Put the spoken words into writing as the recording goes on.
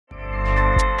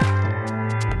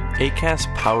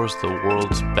Acast powers the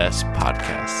world's best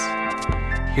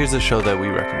podcasts. Here's a show that we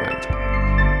recommend.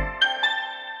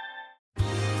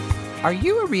 Are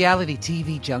you a reality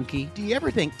TV junkie? Do you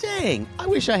ever think, dang, I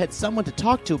wish I had someone to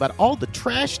talk to about all the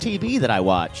trash TV that I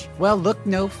watch? Well, look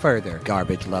no further,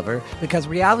 garbage lover, because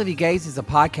Reality Gaze is a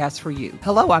podcast for you.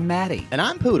 Hello, I'm Maddie. And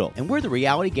I'm Poodle, and we're the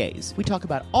Reality Gaze. We talk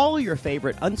about all your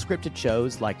favorite unscripted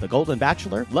shows like The Golden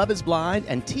Bachelor, Love is Blind,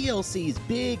 and TLC's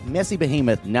big, messy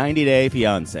behemoth, 90 Day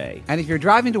Fiancé. And if you're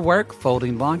driving to work,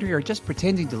 folding laundry, or just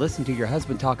pretending to listen to your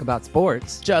husband talk about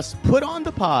sports, just put on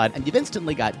the pod, and you've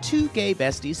instantly got two gay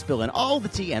besties spilling all the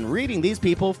tea and reading these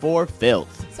people for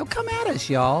filth. So come at us,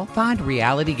 y'all. Find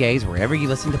Reality Gaze wherever you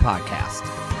listen to podcasts.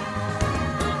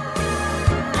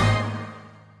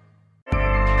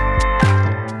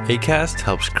 Acast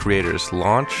helps creators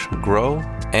launch, grow,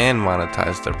 and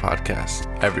monetize their podcasts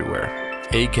everywhere.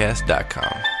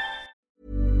 Acast.com.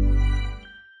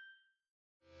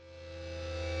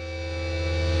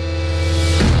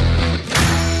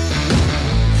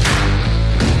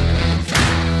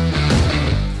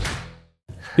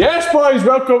 Yes, boys,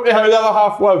 welcome to How the Other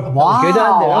Half Live. Wow, good,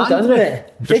 Andy. Well done, mate.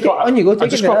 Take it on you go. Take I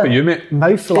just got for you, mate.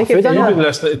 Mouthful of food. You've been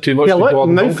listening too much to look,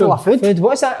 Gordon mouthful of food. Duncan.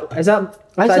 What's that? Is that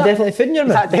definitely food in your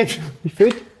mouth? Is that definitely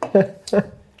food?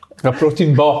 A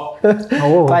protein bar.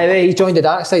 Oh. By the way, he joined the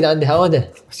dark side, Andy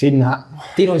Halliday. Seen that.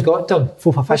 Dino's got him.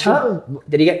 Full for fish. How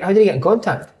did he get in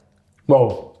contact?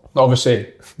 Well,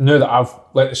 obviously, now that I've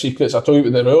let the secrets, I told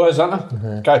you what the rule is, isn't it?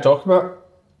 Can I talk about it?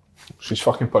 She's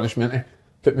fucking punished me, innit?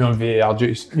 Put me on VAR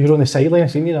duties. You were on the sideline, I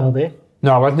seen you the other day.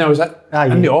 No, I wasn't. I was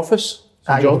in the office.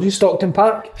 St George's. Stockton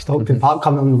Park. Stockton Park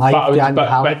coming live to Andy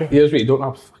Halliday. Here's what you don't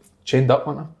have. Chained up,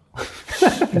 wasn't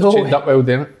I? No chained up while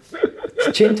doing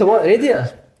it. Chained to what?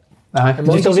 Radiator? Aye. Did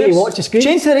you still need to watch the screen?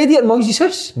 Chained to the radiator, Moisey's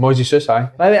house? Moisey's house,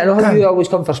 aye. By the way, I know how you always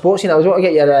come for sports, and I was want to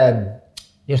get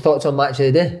your thoughts on match of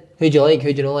the day. Who do you like?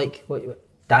 Who do you not like?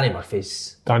 Danny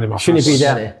Murphy's. Danny Murphy. Shouldn't be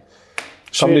there.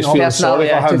 Somebody's feeling sorry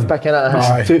for him. Toothpick in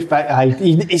it. Toothpick, aye.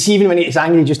 It's even when he's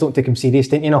angry, you just don't take him serious,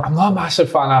 don't you know? I'm not a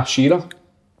massive fan of Shearer.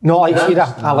 No, I like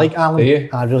Shearer. I like Alan. Do you?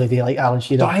 I really do like Alan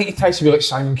Shearer. I think he tries to be like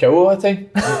Simon Cowell all the time.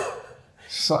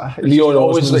 Leo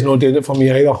Osmond's not doing it for me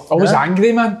either. Always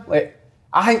angry, man. Like,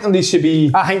 I think there needs to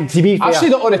be... I think, to be fair... I've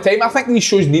said it all the time, I think these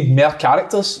shows need more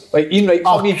characters. Like Ian Wright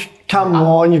for me. Come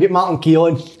on, you get Martin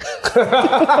Keown.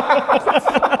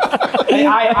 We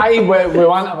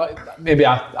want maybe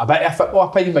a bit of football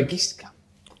opinion, but he's got a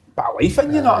bit of life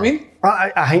in you know what I mean?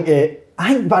 I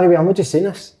think, by the way, I'm not just saying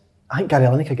this, I think Gary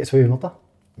Lineker gets away with murder.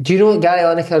 Do you know that Gary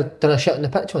Lineker done a shit on the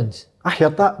pitch once? I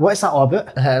heard that. What's that all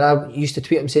about? And I used to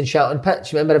tweet him saying shit on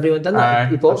pitch. Remember everyone done that?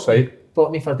 He that's right.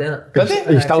 Bought me for doing it. Did he?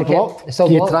 Are you still blocked?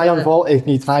 Can you try unblock? Can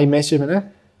you try message him now?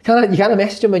 You can't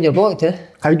message him when you're blocked, eh?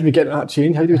 How do we get that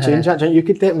changed? How do we change that? You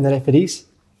could do it with the referees.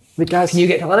 Can you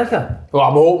get to Lineker? Well,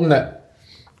 I'm hoping that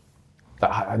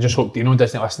I just hope Dino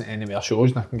doesn't listen to any more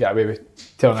shows and I can get away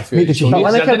with telling a few Wait, did you- stories. I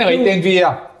Lineker didn't like pulled- Dean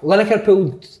Vieira. Lineker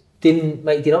pulled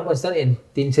Mike Dean up once, didn't he? And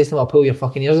Dean says to him, I'll pull your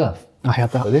fucking ears off. I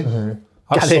heard that.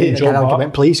 That's Gary some job, that.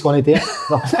 went, please, go on a date.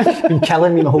 Been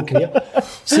killing me my whole career.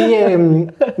 See,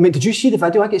 mate, did you see the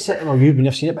video? I get sitting on you when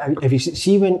you've seen it, but have you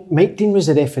see when Mike Dean was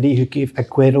the referee who gave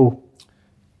Aguero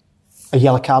a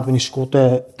yellow card when he scored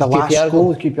the last QPR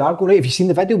goal, the QPR goal, right? Have you seen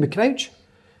the video with Crouch?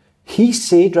 He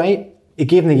said, right, he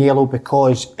gave him the yellow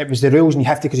because it was the rules and you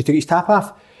have to because he took his tap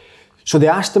off. So they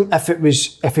asked him if it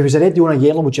was already on a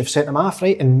yellow, would you have sent him off,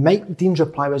 right? And Mike Dean's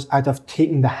reply was, I'd have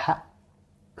taken the hit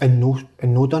and no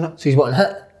done it. So he's wanting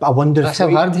hit? But I wonder That's how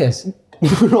hard he is.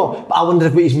 No, but I wonder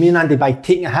if what he's meaning, Andy, by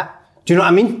taking a hit. Do you know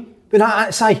what I mean? But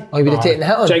that say. Oh, he would have taken the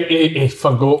hit on? I think he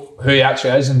forgot who he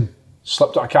actually is and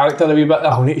slipped out of character a wee bit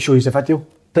there. I'll need to show you the video.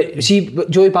 But see,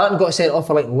 Joey Barton got sent off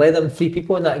for like leather and 3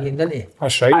 people in that game, didn't he?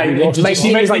 That's right. Mike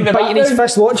Dean was like biting his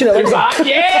fist watching it. Exactly.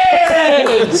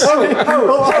 Yes!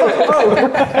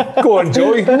 Go on,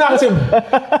 Joey. Nat him.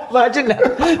 Imagine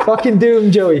that. Fucking do him,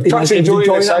 Joey. Touching Joey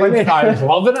in the side. I was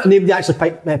loving it. Nobody actually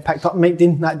picked up Mike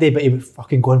Dean that day, but he was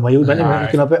fucking going wild,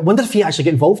 wasn't he? I wonder if he actually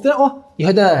get involved in it all. You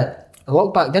had a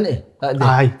lock back, didn't he? That day?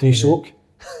 Aye, do you soak?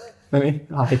 Didn't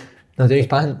he? Aye. No, do his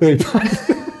pants.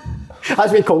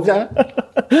 That's what he calls it.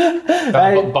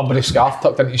 Burberry scarf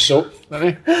tucked into his soap,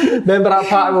 didn't he? Remember that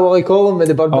part of what we call him with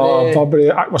the Burberry? Burberry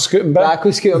Aqua scooting bit.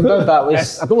 Aqua scooting bit, that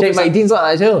was... I don't know if Mike Dean's like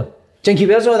that as well. Jinky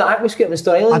Bears on the Aqua scooting in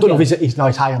Story Island. I don't know if he's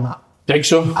higher than that. Think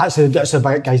so? That's the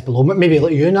big guys below me. Maybe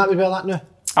like you and that would wear that now.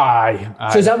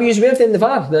 Aye. So is that what you wear in the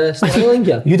VAR, the Story Island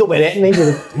gear? You don't wear anything, do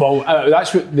you? Well,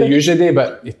 that's what they usually do,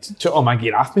 but he took all my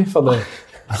gear off me for the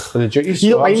duties. You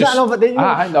don't so mind that, no, but then you...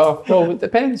 No, well, it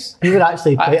depends. You were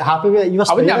actually quite happy with it. You were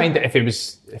I wouldn't mind it if it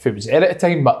was there at the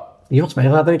time, but You were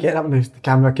smiling, I didn't get that when the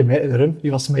camera came out of the room.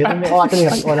 You were smiling, mate. I didn't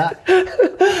think on that.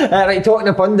 Right, talking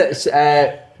of pundits,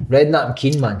 Redknapp and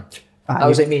Keane, man. That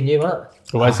was like me and you, wasn't it?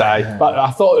 It was but I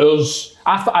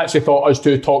actually thought us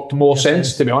two talked more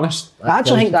sense, to be honest. I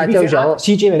actually think that tells you a lot.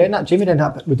 see Jamie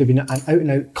Redknapp would have been an out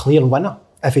and out clear winner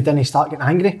if he didn't start getting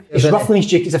angry. He's ruffling his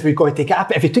jacket as if he'd got to take it off,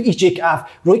 but if he took his jacket off,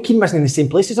 Roy Keane wasn't in the same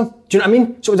place as him. Do you know what I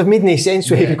mean? So it would have made no sense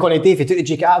what he was going to do if he took the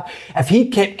jacket off. If he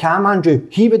kept calm, Andrew,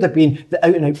 he would have been the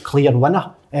out and out clear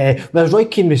winner. Whereas Roy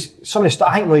Keane was some of the stuff.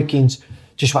 I think Roy Keane's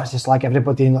just wants to slag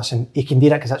everybody and listen, he can do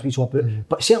that because that's what he's all about.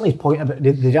 But certainly his point about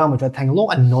the Real Madrid thing, a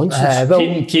lot of nonsense.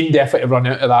 Keane definitely run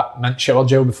out of that mint shower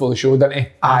gel before the show, didn't he?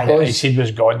 His head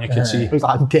was gone, you could see. It was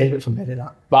like, I'm desperate for me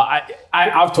that. But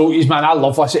I've told you, man, I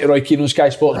love listening to Roy Keane on Sky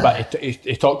Sports, but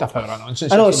he talked a power of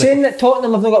nonsense. I know, saying that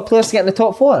Tottenham have not got players to get in the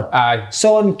top four. Aye.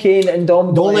 Son, Kane and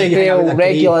Dom, Bale,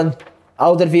 Reguilon,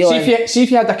 Alderweireld. See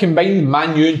if you had a combined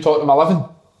Man U and Tottenham 11,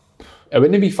 it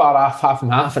wouldn't be far off, half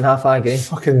and half. Half and half, I agree.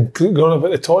 Fucking going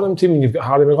about the Tottenham team and you've got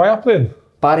Harry Maguire playing.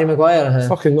 Barry Maguire.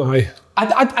 Fucking aye.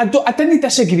 I didn't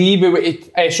disagree with what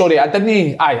he... I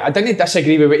didn't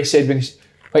disagree with what he said when he's...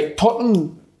 Like,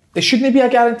 Tottenham, they shouldn't be a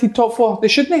guaranteed top four. They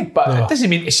shouldn't. But it doesn't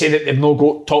mean to say that they've not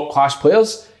got top-class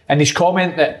players. And his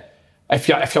comment that if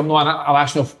you're not an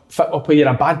international football player, you're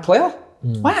a bad player?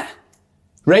 What?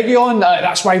 Reguilon,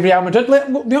 that's why Real Madrid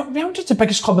Real Madrid's the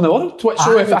biggest club in the world.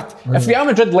 So if Real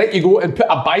Madrid let you go and put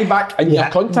a buyback in your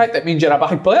contract, that means you're a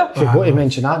bad player. He got to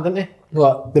mention that, didn't he?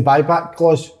 What? The buyback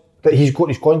clause that he's got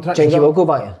his contract. Think he will go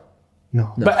back?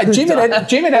 No. But Jamie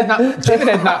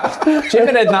Redknapp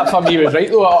for me was right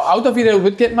though. Alderweireld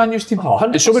would get Man U's team.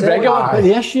 And so would Reguilon. But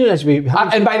the issue is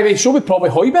and by the way, so would probably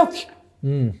Højbjerg.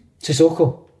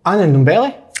 Sissoko. And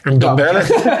Ndombele.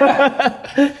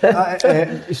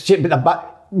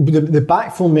 But the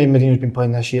back four men Mourinho's been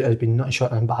playing this year has been nothing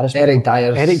short of embarrassment. Eric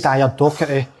Dyer,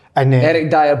 Doherty, and Eric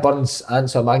Dyer burns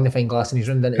ants a magnifying glass in his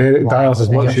room, didn't he? Eric Dyer's as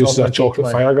much use as a chocolate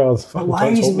fire guard. Why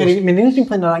is Mourinho's been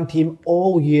playing the ranked team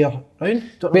all year round?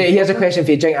 Wait, here's a question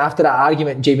for you, Jink. After that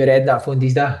argument, Jamie Redknapp phoned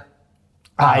his dad.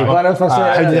 Aye.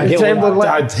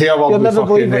 I'd hear what we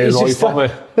fucking Roy for me.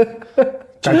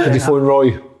 Did he phone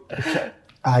Roy?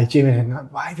 Aye, Jamie Redknapp.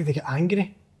 Why did they get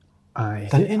angry? Aye.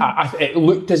 It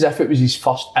looked as if it was his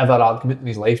first ever argument in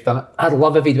his life, didn't it? I'd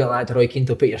love if he'd went like to Roy Keane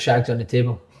to put your shags on the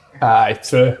table. Aye,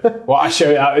 true. What a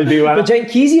shout that would be, But Jink,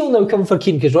 Kesey will now come for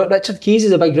Keane because Richard Kesey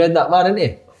is a big Redknapp man, isn't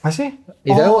he? Is he?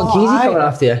 You don't want Kesey coming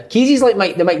after you. Kesey's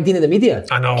like the Mike Dean of the media.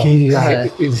 I know.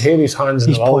 Kesey's He'd hear his hands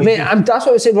in the wall. Mate, that's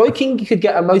what I said. Roy Keane could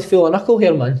get a mouthful of knuckle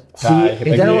here, man. He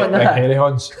didn't want that. hairy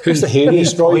horns. Who's the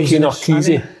hairiest, Roy Keane or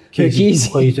Kesey? Kesey's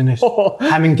poisonous.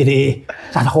 Him and Gray.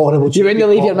 That's horrible. You wouldn't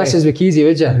leave your missus with Kesey,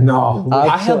 would you? No.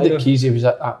 I heard that Kesey was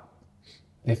at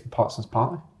Nathan Parsons'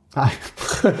 party. Aye.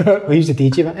 Well, he was the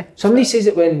DJ, wasn't he? Somebody says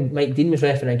that when Mike Dean was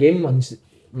refereeing a game once,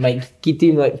 Mike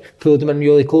Dean pulled him in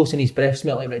really close and his breath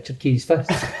smelled like Richard Kesey's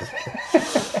fist.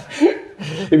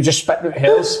 He was just spitting out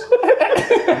hairs.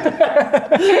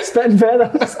 Spitting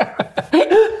feathers.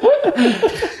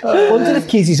 I wonder if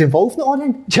Kesey's involved in it all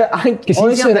then. I think,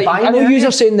 honestly, I know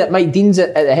you're saying that Mike Dean's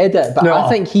at the head of it, but I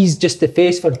think he's just the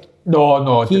face for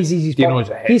No. Kesey's Dino's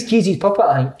a head. He's Kesey's puppet,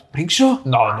 I think. Think so?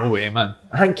 No way, man.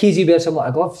 I think Kesey wears something like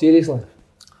a glove, seriously.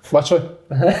 Literally.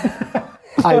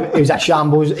 It was a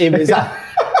shambles. It was a...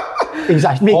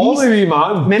 Holy wee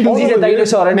man. Remember He's a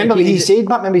dinosaur, Remember isn't he? he said,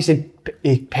 Matt? Remember he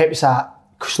said Pep's a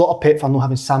slaughter Pep for not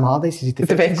having Sam Allardyce as his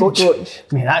defensive coach.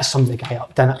 I mean, that's some of the guy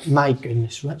up, didn't it? My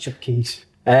goodness, Richard Keys.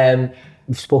 We've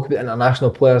spoken about international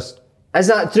players. Is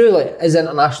that true? Like, is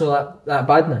international that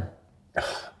bad now?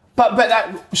 But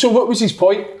that. So what was his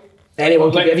point?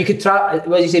 Anyone could, if you could track.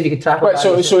 What did you say? If you could track? Right,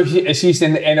 so is he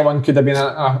saying that anyone could have been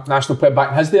a national player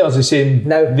back in his day, or is he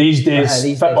saying these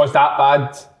days football's that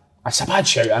bad? It's a bad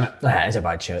shout, isn't it? Nah, it's a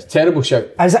bad shout. Terrible shout.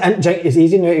 It's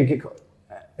easy now to get.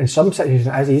 In some situations,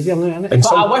 it is easier now, isn't it?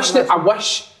 But I wish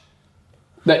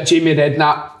that Jamie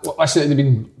Redknapp. Listen, it'd have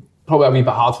been probably a wee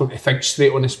bit hard for him to think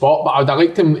straight on the spot. But I'd have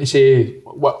liked him to say,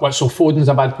 "What? So Foden's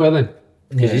a bad player then?"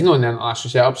 Because he's not in the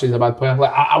international setup, so he's a bad player.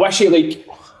 Like I wish he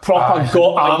proper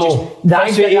got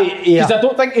That's because I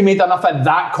don't think he made enough of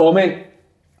that comment.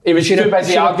 He was too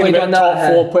busy arguing about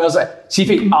top four players. See if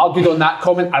he argued on that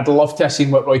comment, I'd love to have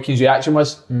seen what Roy Keane's reaction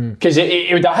was. Because he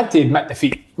would have had to admit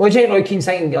defeat. What do you think Roy Keane's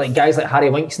thinking, like guys like Harry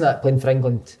Winks and that playing for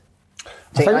England?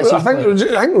 I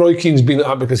think Roy Keane's been at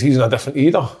that because he's in a different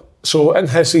era. So in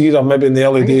his era, maybe in the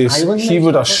early days, he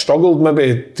would have struggled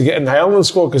maybe to get in the Ireland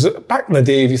squad. Because back in the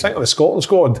day, if you think of the Scotland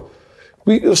squad,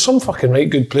 there's some fucking right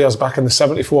good players back in the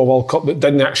 74 World Cup that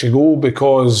didn't actually go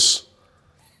because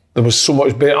there was so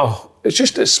much better it's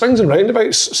just, it swings and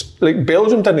roundabouts. Like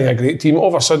Belgium didn't have a great team. All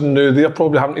of a sudden now they're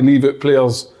probably having to leave out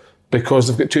players because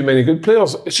they've got too many good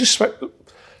players. It's just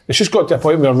got to a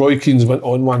point where Roy Keane's went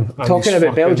on one. Talking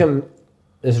about Belgium,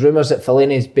 there's rumours that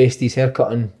Fellaini's based his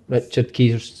haircut on Richard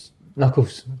Keys'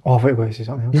 knuckles. Oh, wait, is it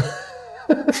something else?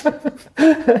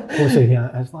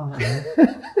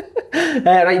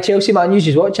 Right, Chelsea Man, you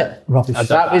just watch it. Rubbish.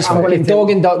 That was fucking dog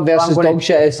and duck versus dog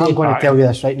shit. I'm going to tell you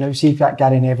this right now. See if that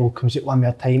Gary Neville comes out one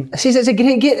more time. It says it's a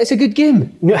great game. It's a good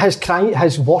game. No,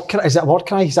 his war cry, is that word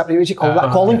cry? Is that what you call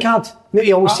that? Calling card. No,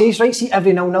 he always says, right, see,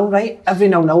 every 0-0, right? Every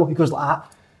 0-0, he goes like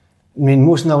that. I mean,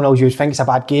 most 0-0s you would think it's a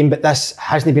bad game, but this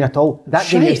hasn't been at all. That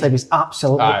game yesterday was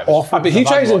absolutely awful. But he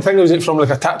tries and thinks it from like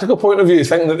a tactical point of view,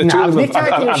 thinking that the two of them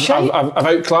have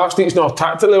outclassed each other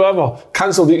tactically, whatever,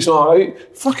 cancelled each other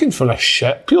out. Fucking full of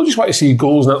shit. People just want to see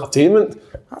goals and entertainment.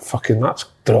 That's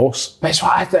dross. But it's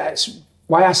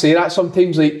why I say that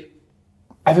sometimes. Like,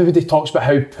 everybody talks about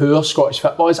how poor Scottish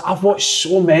football is. I've watched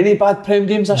so many bad Prem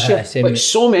games this year, like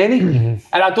so many, and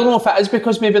I don't know if it is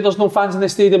because maybe there's no fans in the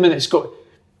stadium and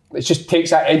it just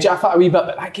takes that edge off it a wee bit.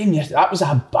 But that game yesterday, that was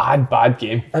a bad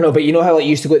game. I know, but you know how like,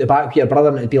 you used to go at the back with your brother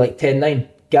and it'd be like 10-9.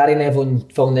 Gary Neville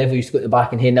and Phil Neville used to go at the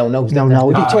back and hey 0-0.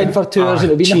 0-0. It'd be 20 for 2 hours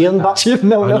and it'd be cheering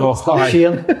 0-0.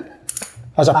 Cheering.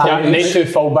 As a night two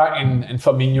fullback and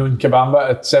Firmino and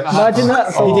Kabamba at centre half. Imagine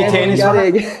that.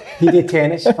 He did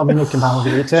tennis. Firmino Kabamba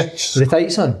did it too. The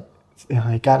tights on.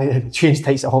 Yeah, Gary changed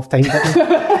tights at half time.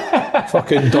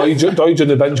 Fucking Doige on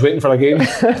the bench waiting for a game.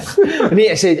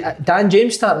 Mate, I said Dan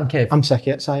James starting, Kev. I'm sick of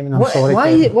it, Simon. I'm sorry.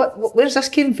 Why? Where's this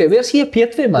came from? Where's he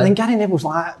appeared from, man? I think Gary Neville's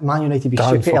like Man United be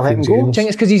stupid to let him go. Do you think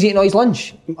it's because he's eating all his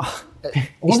lunch?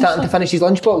 He's starting to finish his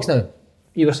lunchbox now.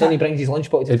 You were saying he brings his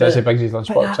lunchbox to He does, he brings his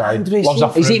lunchbox, loves a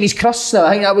fruit. He's eating his crusts now. I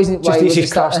think that wasn't why he was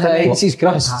his crusts. It's his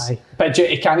crusts. But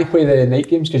he can't play the night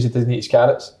games because he doesn't eat his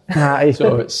carrots.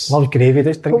 So it's loves gravy,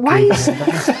 does drink why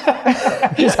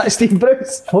gravy. Is that Steve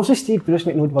Bruce? What's the Steve Bruce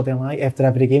make nobody like after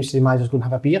every game so he might as well go and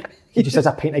have a beer? He just has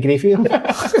a pint of gravy.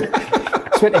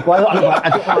 Sweat to boil. I don't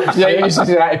know. Yeah, he says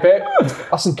that to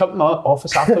Pep. Listen, come to my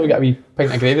office after we get a wee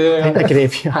pint of gravy there. Pint of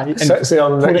gravy, aye. Sits there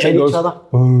on the next and goes,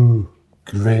 ooh,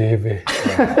 gravy.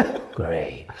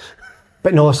 Great.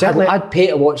 But no, certainly. I'd pay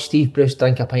to watch Steve Bruce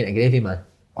drink a pint of gravy, man.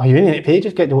 Oh, you ain't pay,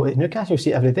 just get to Newcastle,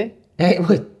 see it every day.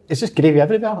 It's just gravy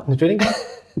everywhere in the training ground.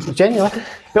 Genuinely.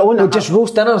 But on just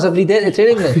roast dinners every day at the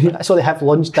training ground. That's all they have,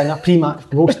 lunch, dinner, pre-match,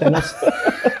 roast dinners.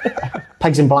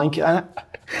 Pigs in blanket in it.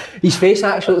 His face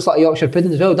actually looks like a Yorkshire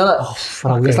pudding as well,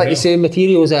 doesn't it? It's like the same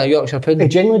material as a Yorkshire pudding. He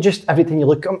genuinely just, every time you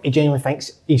look at him, he genuinely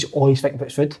thinks he's always thinking about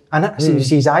his food. And it, you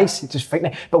see his eyes, he's just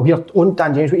thinking. But we're on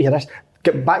Dan James, what you hear this,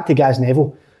 get back to Gaz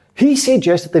Neville. He said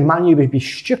yesterday, Man U would be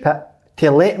stupid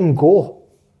to let him go.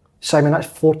 Simon, that's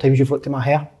 4 times you've looked at my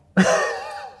hair.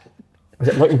 Is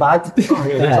it looking bad?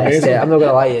 I'm not going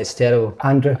to lie to you, it's terrible.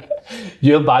 Andrew.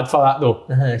 You're bad for that though.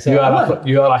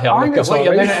 You are a hair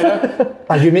maker.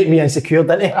 You make me insecure,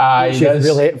 didn't you? Aye, you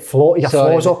really your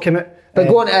flaws all came out. But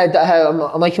go on,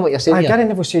 I'm liking what you're saying. Gary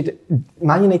Neville said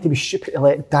Man United be stupid to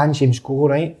let Dan James go,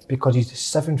 right? Because he's the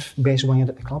 7th best winger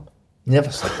at the club.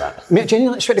 Never said that. Mate,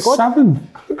 genuinely, swear to God. 7?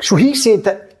 So he said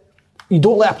that you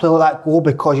don't let a player like that go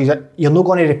because you're not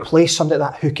going to replace somebody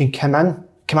like that who can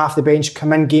come off the bench,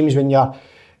 come in games when you're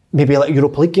maybe like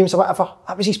Europa League games or whatever.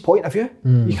 That was his point of view.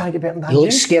 You can't get better than Dan James. He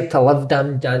looks scared to live,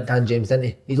 Dan James, doesn't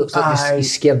he? He looks like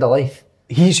he's scared of life.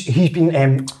 He's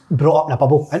been brought up in a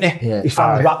bubble, isn't he? Yeah. His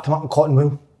family wrapped him up in cotton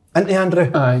wool. Isn't he, Andrew?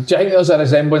 Do you think there's a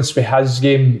resemblance with his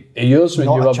game of yours when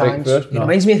Not you a were chance. big poor? He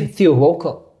reminds me of Theo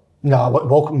Walcott. No,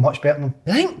 Walcott much better than him.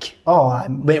 You think? Oh,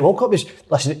 mate, Walcott was...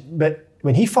 Listen, but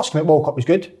when he first came out, Walcott was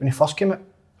good. When he first came out.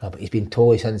 No, but he's been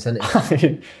totally since, hasn't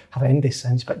he? Horrendous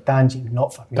since, but Dan James,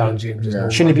 not for me. Dan James is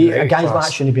not. Shouldn't be... A guy like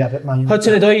that shouldn't be a bit Man United.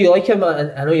 Hudson-Odoi, you like him?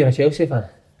 I know you're a Chelsea fan.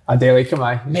 I do like him,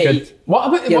 aye. He's good. What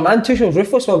about... Yeah, man, Tuchel's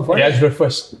ruthless one for He is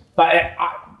ruthless. But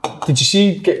did you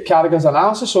see Carragher's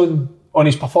analysis on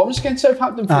his performance against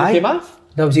Southampton before he came off?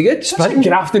 Now, was he good? That's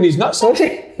grafting his nuts, was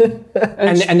he?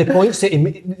 And the points that he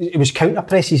made, it was counter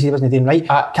presses he wasn't doing right.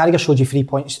 Carragher showed you 3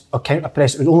 points of counter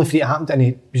press. It was only 3 that happened and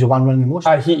he was the one running the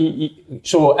most.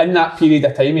 So in that period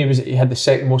of time he had the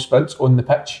second most sprints on the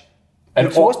pitch.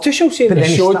 And so what's Tuchel saying?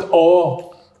 He showed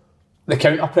all the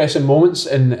counter pressing moments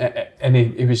and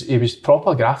he was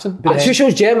proper grafting. But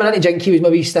Tuchel's German, I think he was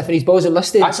maybe stiffing his balls and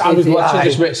missed it. I was literally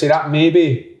just about to say that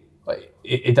maybe.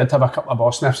 He did have a couple of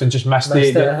ball sniffs and just missed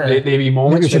the wee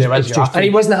moments where he was grafting. And he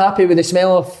wasn't happy with the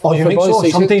smell of... Oh, you think so?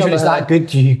 Sometimes when it's that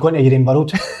good, you go into your own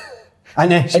world.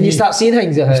 And you start seeing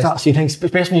things. You start seeing things,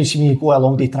 especially when you go a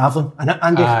long day travelling. And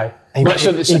Andy, And you go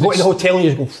to the hotel and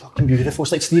you just go, fucking beautiful.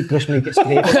 It's like Steve Bruce when he gets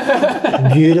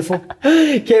great. Beautiful.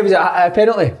 Okay, was it a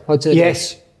penalty?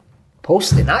 Yes.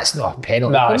 Posting, that's not a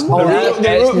penalty. No, it's The not.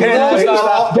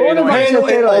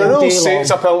 rules say it's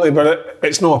a penalty, but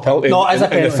it's not a penalty No, it is a in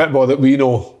the penalty. football that we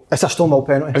know. It's a Stonewall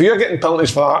penalty. If you're getting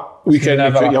penalties for that weekend,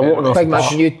 you're walking off Big the man,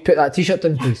 park. can you put that t-shirt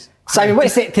down, please? Simon, what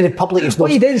is it to the public? It's What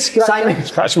not- you did, scratch Simon,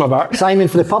 Scratch my back. Simon,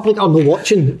 for the public are not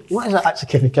watching, what is it actually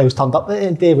Kevin Cowles turned up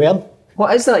the day wearing?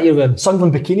 What is that you're wearing?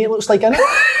 Sunderland bikini, it looks like, innit?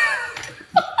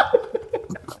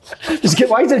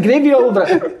 Why is there gravy all over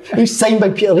it? He's signed by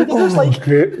Peter Reid, it looks like.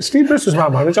 Great. Steve Bruce was my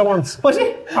manager once. Was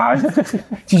he? Aye.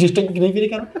 Did you just drink gravy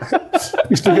again?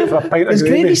 Used to get for a pint of There's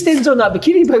gravy gravy. stains on that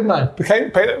bikini, big man.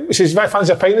 She says, I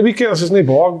fancy a pint of weekend. I says, no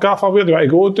bother. Gaffer, where do I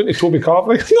go? Down to Toby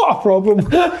Carvery. Not a problem.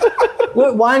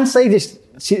 Look, one side is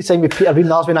signed with Peter Reid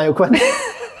and ours with Niall Quinn.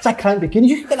 It's a crank bikini,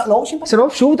 you can get that an auction. It's an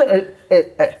off-shoulder.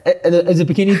 Is a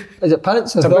bikini? Is it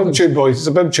pants? It's a bib tube, boys. It's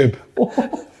a bib tube.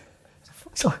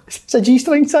 It's a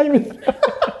G-string, Simon.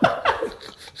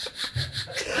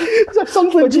 It's a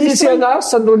Sunderland What did you say on that?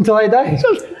 Sunderland till I die.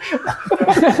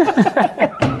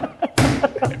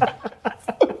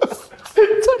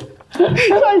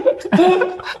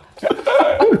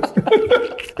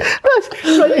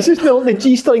 Right, it's just the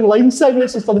G-string line, Simon.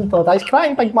 It's just Sunderland till I die. It's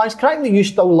cracking, big man. It's cracking that you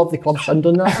still love the club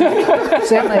Sunderland.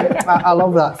 Certainly, I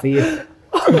love that for you.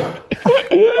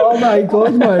 Oh my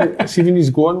God, man. See, when he's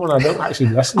going when I don't actually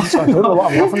listen, so I don't know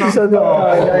what I'm laughing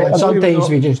at. Sometimes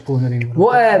we just go in the ring.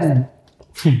 What?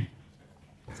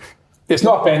 It's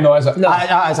not a pen though, is it? No.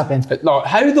 That is a pen. No,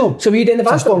 how though? So were you doing the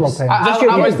It's a Stonewall bathroom? pen.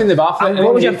 I was in the bathroom. And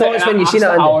what was your thoughts when you seen it,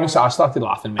 Andy? Honestly, I started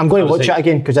laughing. I'm going to watch it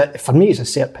again because for me it's a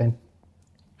cert pen.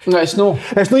 No, it's no.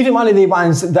 It's not even one of the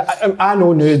ones that I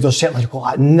know now. There's certainly people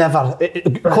that never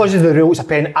because of the rules. A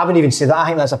pen. I wouldn't even say that. I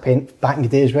think that's a pen back in the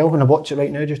day as well. When I watch it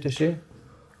right now, just to say.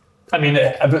 I mean,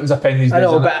 everything's a pen these days. I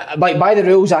know, isn't it? but like by the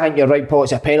rules, I think you're right, Paul.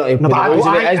 It's a penalty. No, With but the rules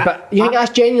of it I- is, but you think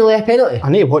that's genuinely a penalty? I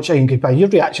need to watch it again because your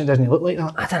reaction doesn't look like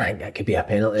that. I don't think that could be a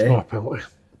penalty. Not a penalty.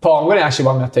 Paul, I'm going to ask you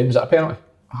one more time. Was it a penalty?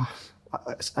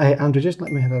 Andrew, just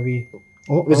let me have a wee.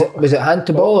 Oh, Was it hand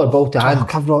to ball or ball to hand? I've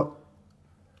got.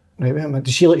 Right, wait a minute. Did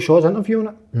you see like Shaw's interview on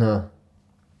it? No.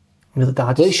 Really,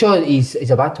 Dad. Luke Shaw, he's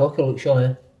a bad talker, Luke Shaw,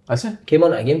 eh? Is it? Came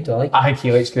on at a game too, I like. I think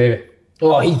he likes gravy.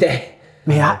 Oh, he's dead.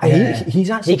 Mate, he's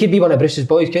He actually. could be one of Bruce's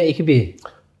boys, couldn't he? He could be.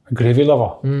 A gravy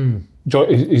lover.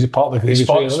 He's a part of the gravy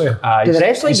train, isn't he? Do the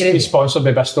rest like gravy? He's sponsored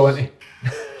by Bisto, isn't he?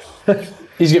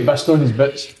 He's got Bisto in his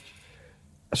bits.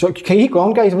 So can you go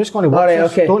on, guys? I'm just going to watch Alright,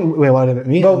 this. okay. Don't worry about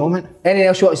me at the moment. Anything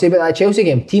else you want to say about that Chelsea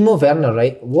game? Timo Werner,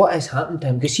 right? What has happened to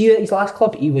him? Because see, at his last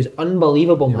club, he was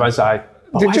unbelievable, man. Was I?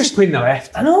 They just playing the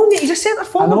left. I know, mate, he's a centre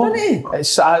forward, isn't he?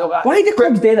 It's, Why do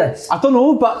clubs do this? I don't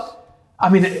know, but I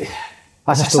mean, it's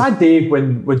a sad day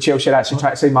when Chelsea actually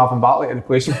tried to sign Marvin Bartley to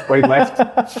replace him wide left.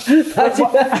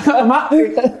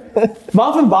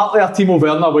 Marvin Bartley or Timo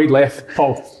Werner wide left,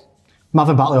 Paul.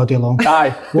 Marvin Bartley all day long.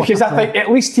 Aye, because I think at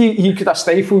least he could have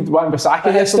stifled Wan-Bissaka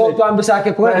And stopped Wan-Bissaka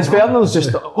playing. Whereas Werner's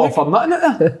just all for nothing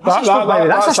at there.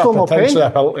 That's a Stonewall pen. potentially a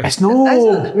penalty. It's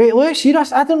no. Wait, look, see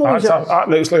this? I don't know. That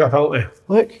looks like a penalty.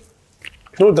 Look,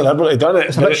 He's not deliberately done it.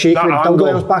 it's a bit shaky with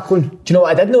Dildo's back on. Do you know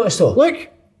what I did notice though? Look,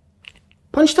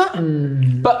 punched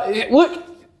it. But look,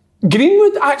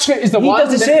 Greenwood actually is the He one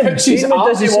does the that same. puts his Greenwood arm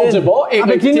does the towards same. the ball. I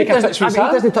mean, Greenwood Take a touch with his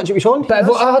hand. doesn't touch it with his own. But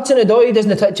Hudson-Odoi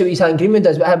doesn't touch it with his hand, Greenwood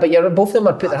does, but you're, both of them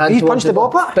are put their hand He towards punched the ball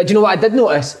back. But do you know what I did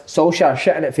notice? Solskjaer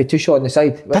shitting it for Tuchel on the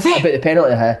side. Did he? About the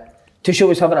penalty here. Tuchel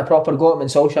was having a proper go at him and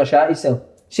Solskjaer shat still.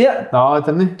 See it? No,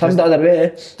 didn't he? Turned the other way, eh?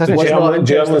 Doesn't Was not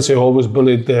interested. Germans who always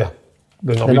bullied the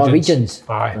Norwegians.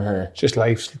 Aye, just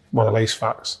life's one of life's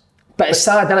facts. But it's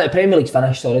sad, isn't it? The Premier League's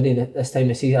finished already this time of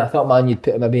the season. I thought, man, you'd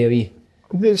put maybe a wee...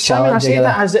 Simon, I say together.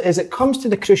 that as it comes to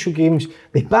the crucial games,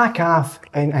 they back off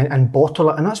and bottle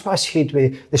it, and that's what I said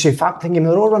with the Southampton game.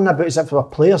 They're all running about as if they were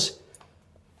players.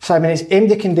 Simon, it's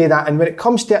MD can do that, and when it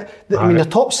comes to the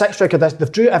top six record,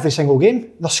 they've drew every single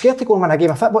game. They're scared to go and win a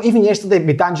game of football. Even yesterday,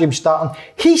 with Dan James starting,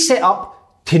 he set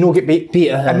up to not get beat.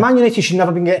 And Man United should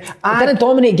never been get. They didn't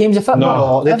dominate games of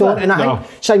football. No, they ever. don't. And I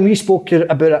think, Simon, we spoke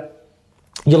about it.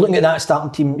 You're looking at that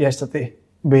starting team yesterday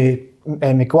with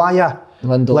Maguire,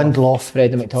 Lindelof,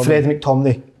 Freddie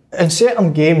McTominay. In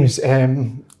certain games,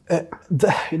 you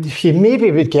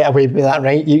maybe would get away with that,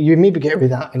 right? You maybe get away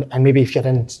with that, and maybe if you're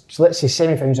in, so let's say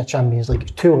semi-finals of Champions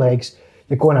League, 2 legs,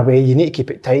 you're going away, you need to keep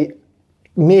it tight.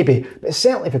 Maybe, but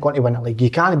certainly if you're going to win a league, you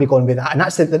can't be going with that. And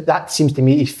that seems to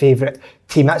me his favourite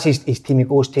team. That's his team he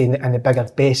goes to in the bigger,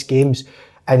 best games.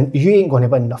 And you ain't going to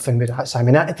win nothing with that,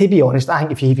 Simon. To be honest, I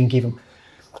think if you even gave him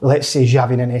let's say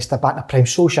Xavi and Iniesta back in the prime,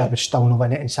 Solskjaer would still not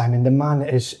win it, and Simon, the man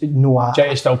that is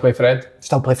Jetty still play Fred.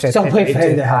 Still play Fred. Still play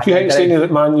Fred. Do you think saying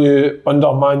that Man U,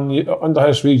 under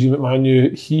his regime at Man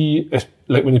U, he is,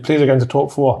 like when he plays against the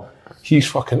top four, he's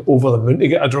fucking over the moon to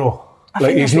get a draw.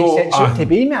 Like he's no. To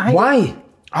be, mate, I think. Why?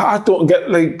 I don't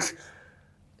get like.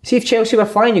 See, if Chelsea were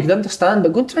fine, you could understand,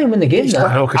 but go and try and win the game now.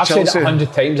 I know, I've said it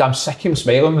 100 times, I'm sick of him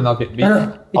smiling when I get beat.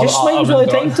 He just smiles all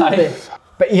the time, don't he?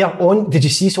 But did you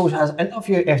see Solskjaer's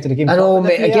interview after the game? I know,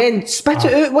 mate, again, spit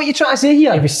it out, what are you trying to say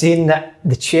here? He was saying that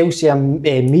the Chelsea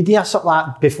media, something like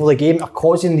that, before the game, are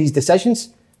causing these decisions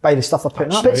by the stuff they're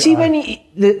putting up. But see, when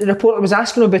the reporter was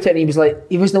asking him about it and he was like,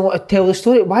 he wasn't want to tell the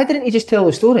story, why didn't he just tell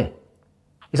the story?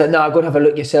 He's like, no, go and have a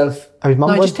look yourself.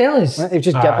 No, just tell us. He was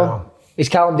just gibbering. He's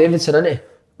Callum Davidson, isn't he?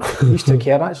 He used to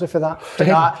care actually for that. But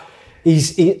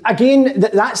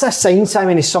that's a sign,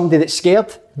 Simon, is somebody that's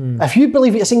scared. If you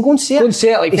believe it, you're saying, go and say it. Go and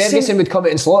say it, like Ferguson would come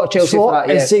out and slaughter Chelsea for that.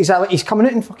 Yeah. Exactly. He's coming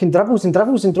out and fucking dribbles and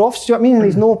drofs, do you know what I mean? And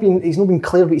he's not been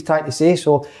clear what he's trying to say,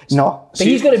 so no. But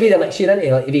he's going to be there next year, isn't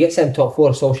he? Like, if he gets in top 4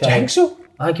 of Solskjaer. Do you think so?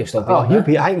 I think he'll still be he'll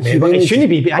be, I think he shouldn't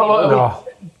be.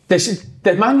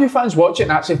 Did Man U fans watch it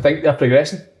and actually think they're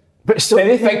progressing? But still, do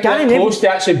they think they're close to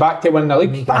actually back to winning the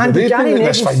league? They've been like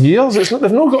this for years.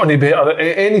 They've not got any better at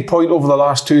any point over the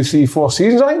last 2, 3, 4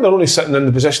 seasons. I think they're only sitting in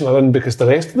the position they're in because the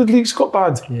rest of the league's got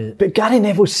bad. Yeah. But Gary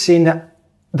Neville's saying that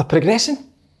they're progressing.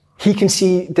 He can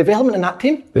see development in that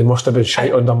team. They must have been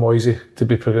shite under Moisey to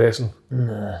be progressing.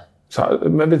 Nah. So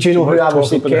maybe do you know who I was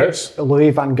saying?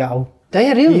 Louis van Gaal. Do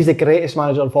you really? He's the greatest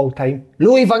manager of all time.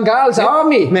 Louis van Gaal's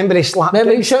army. Remember he slapped.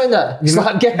 Remember him shouting that?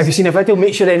 Slap gigs. Have you seen a video?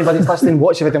 Make sure anybody's listening,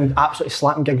 watch the video. Absolutely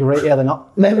slapping gig right here and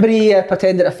up. Remember he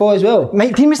pretended to fall as well.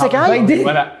 Mike Dean was the guy. Mike Dean.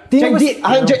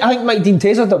 I think Mike Dean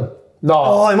tasered him. No.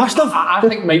 Oh, he must have. I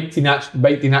think Mike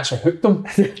Dean actually hooked him,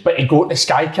 but he got the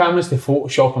Sky cameras to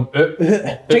Photoshop him out. Do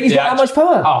you think he's got that much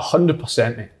power?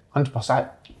 100%. 100%.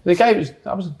 The guy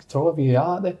was in control of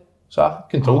VAR that day, so I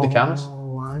controlled the cameras.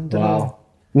 Wow.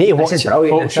 Need to watch it.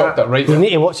 You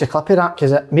need to watch the clip of that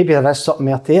because maybe there is something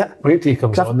more to it. Wait till he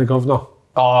comes on, the governor.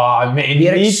 Oh, mate,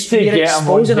 you need to get him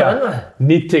on here.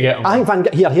 Need to get him I think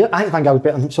Van Gaal's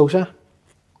better than Solskjaer.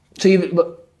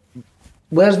 So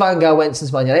where's Van Gaal went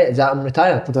since Man United? Is that him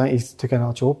retired? I don't think he's took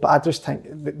another job, but I just think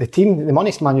the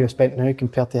money Man U have spent now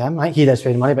compared to him, I think he does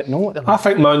spend money, but no. I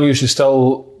think Man U should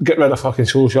still get rid of fucking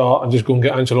Solskjaer and just go and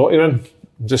get Ancelotti in.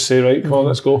 Just say, right, come on,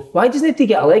 let's go. Why doesn't he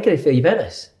get Allegri for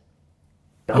Juventus?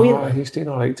 He's doing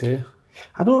alright too.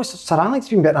 I don't know, Sir Alex's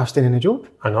been better off staying in the job.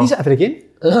 I know. He's at every game.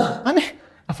 I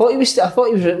thought he was.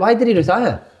 Why did he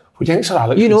retire? What do you think Sir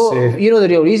Alex You know the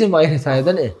real reason why he retired,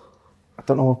 didn't he? I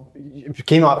don't know. It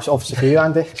came up obviously for you,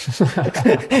 Andy.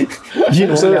 you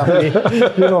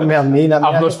know more than me.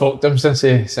 I've not spoken to him since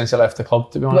he left the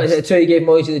club, to be honest. But is it true he gave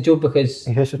Moisey the job because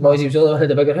Moisey was the only one who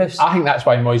had a bigger house? I think that's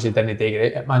why Moisey didn't do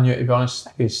great at Man U, to be honest.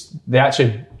 Because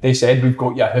they said, we've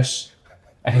got you a house.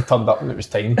 And he turned up and it was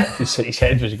tiny. His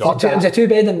head was gone. It was a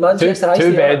 2-bed in Manchester.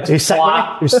 Two bed. He was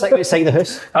sitting outside the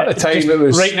house. At the time it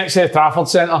was right next to the Trafford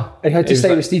Centre. And he had to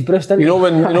stay with Steve Bruce, didn't he? You know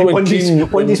when Keane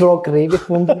were all gravy.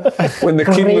 When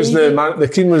the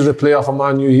Keane was the player for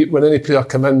Man U, when any player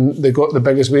came in, they got the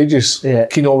biggest wages. Yeah.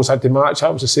 Keane always had to match.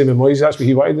 That was the same with Moyes. That's what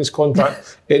he wanted in his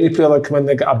contract. Any player that came in,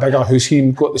 they got a bigger house.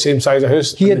 He got the same size of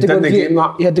house. He had to go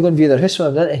and view their house for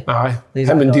him, didn't he? Aye.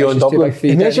 Him and Dion Dublin.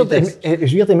 He measured. It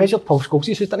was weird. He measured Paul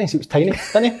Scholes's house, didn't he? So it was tiny,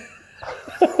 didn't he?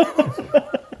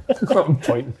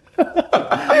 Point.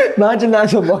 Imagine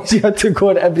that's what Moxie had to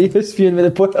go on every house viewing with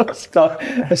the photos.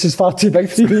 This is far too big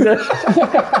for you.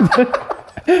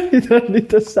 You don't need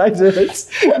the size of it.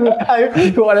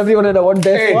 You want everyone in a one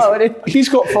bed flat, wouldn't he? He's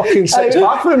got fucking 6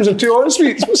 bathrooms and 2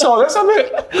 en-suites. What's all this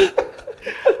about?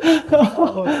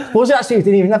 What was it actually? He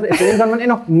didn't even have the training ground, wasn't he?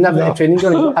 No? Never the training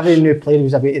ground. Every new player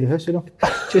was away to the house, you know.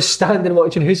 Just standing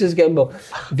watching houses getting built.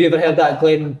 Have you ever heard that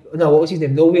Glenn? No, what was his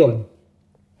name? Noel Whelan.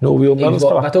 Noel Whelan.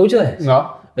 Have I told you this?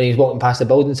 No. When he was walking past the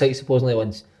building site supposedly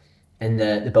once, and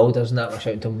the builders and that were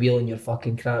shouting to him, "Whelan, you're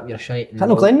fucking crap, you're shite." Is that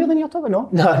no Glenn Whelan you're talking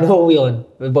about? No, no Whelan.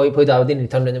 The boy who played Aberdeen, and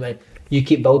he turned around and went, "You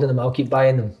keep building them, I'll keep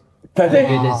buying them." Good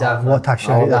as that. What a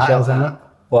shout that is, isn't it?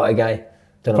 What a guy.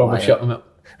 Don't know Probably why. shut them up.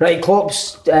 Right,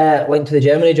 Klopp's linked to the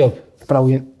Germany job.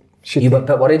 Brilliant. You were a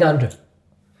bit worried, Andrew.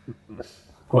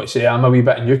 What to say, I'm a wee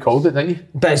bit and you called it, didn't you?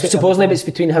 But supposedly it's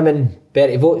between him and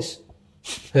Bertie Votes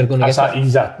who are going to That's get that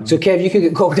easy. So Kev, you could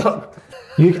get called up.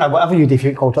 Whatever you do, if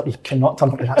you get called up, you cannot turn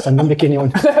up to that Sunday bikini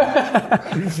on.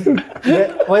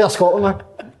 Why are Scotland, man?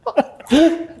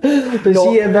 But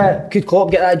see if could Klopp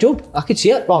get that job? I could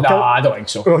see it. Well, No, I don't think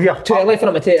so. Oh, yeah. Too early for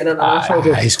him to take an international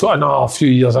job. He's got another few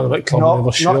years in a big club.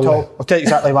 Not at all. I'll tell you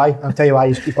exactly why. I'll tell you why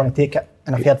he's going to take it,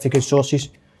 and I've heard from good sources.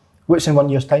 What's in 1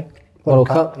 year's time? World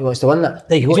Cup. He wants to win that.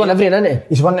 There you go. He's won everything, isn't he?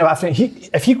 He's won everything.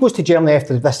 If he goes to Germany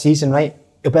after this season, right,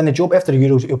 he'll be in the job after the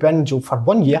Euros. He'll be in the job for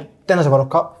 1 year. Then there's a World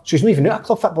Cup. So he's not even out of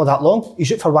club football that long.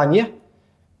 He's out for 1 year. Do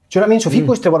you know what I mean? So if he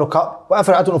goes to the World Cup,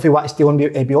 whatever, I don't know if he wants to stay on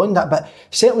beyond that, but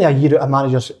certainly a year out of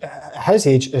managers his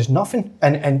age is nothing.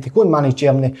 And to go and manage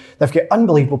Germany, they've got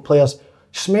unbelievable players.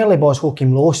 Smelly Boss,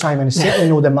 Joachim Low, Simon, certainly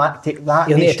know the man to take that.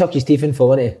 He'll need to tuck his teeth in for,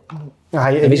 won't he?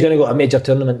 Aye, If he's going to go to a major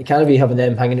tournament, he can't be having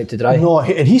them hanging out to dry. No,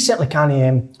 and he certainly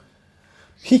can't.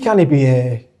 He can't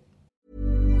be.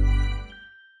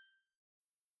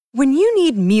 When you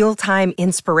need mealtime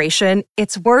inspiration,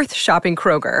 it's worth shopping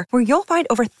Kroger, where you'll find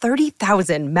over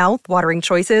 30,000 mouth-watering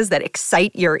choices that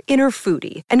excite your inner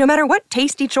foodie. And no matter what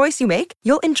tasty choice you make,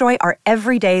 you'll enjoy our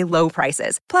everyday low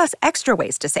prices, plus extra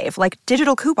ways to save, like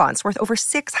digital coupons worth over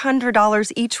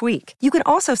 $600 each week. You can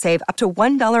also save up to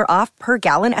 $1 off per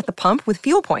gallon at the pump with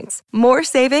fuel points. More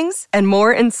savings and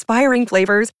more inspiring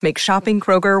flavors make shopping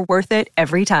Kroger worth it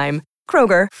every time.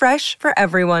 Kroger, fresh for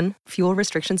everyone. Fuel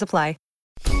restrictions apply.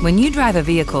 When you drive a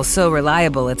vehicle so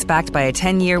reliable it's backed by a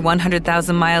 10-year,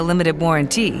 100,000-mile limited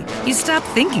warranty, you stop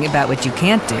thinking about what you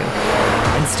can't do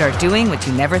and start doing what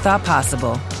you never thought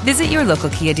possible. Visit your local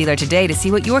Kia dealer today to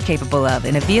see what you're capable of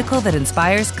in a vehicle that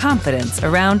inspires confidence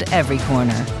around every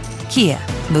corner. Kia,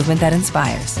 movement that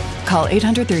inspires. Call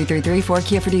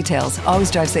 800-333-4KIA for details. Always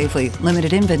drive safely.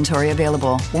 Limited inventory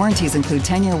available. Warranties include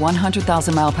 10-year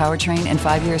 100,000-mile powertrain and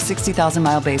 5-year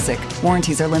 60,000-mile basic.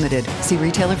 Warranties are limited. See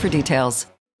retailer for details.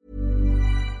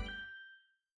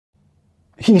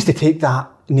 He needs to take that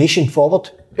nation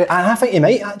forward. And I think he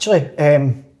might, actually. Do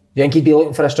you think he'd be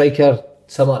looking for a striker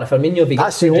similar to Firmino?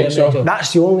 That's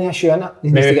the only issue, isn't it? He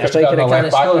needs to get a striker that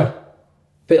can score.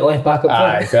 Put the left back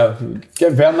up front.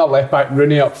 Get Werner left back,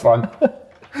 Rooney up front.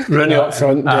 Rooney up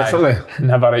front, definitely.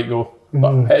 Never right go.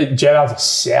 But Gerrard's a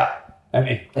cert, isn't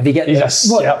he? If he He's a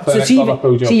cert for the next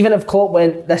Liverpool job. See, even if Klopp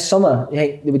went this summer, you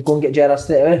think they would go and get Gerrard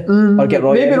straight away? Or get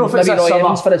Roy maybe Evans, if it's maybe this Roy summer.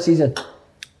 Evans for a season.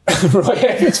 Roy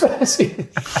Evans for the season.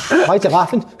 Why is he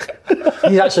laughing?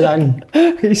 He's actually in.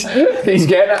 He's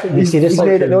getting it. He's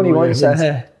made it known he wants it.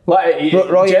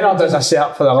 Gerrard is a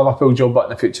cert for the Liverpool job, but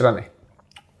in the future, isn't he?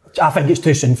 I think it's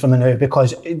too soon for me now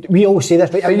because we always say this.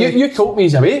 Right? But you told me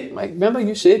he's away. Like, remember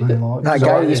you said That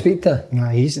guy you speak to? Nah,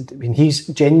 he's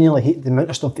genuinely, the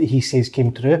amount of stuff that he says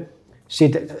came true.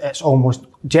 Said that it's almost,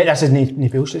 this is no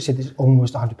bullshit, said it's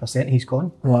almost 100% he's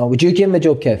gone. Well, would you give him a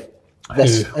job, Kev?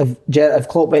 If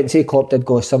Klopp went, say Klopp did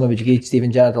go summer, would you give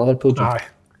Steven Gerrard a Liverpool job? Aye.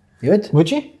 You would?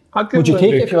 Would you? Would you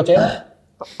take it if you were Gerrard?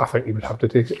 I think he would have to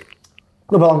take it.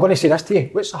 No, well, I'm going to say this to you.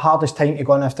 What's the hardest time to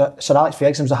go on after Sir Alex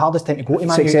Ferguson was the hardest time to go to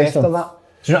Man U after that?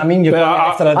 Do you know what I mean? You're going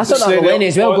after I thought that Lenny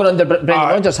as well, going under Brendan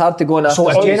Rodgers, hard to go on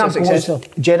after. So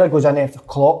if Gerrard goes in after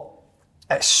Klopp,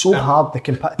 it's so hard to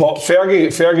compare. But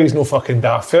Fergie's no fucking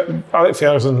daft. Alex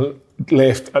Ferguson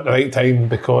left at the right time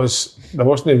because there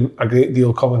wasn't a great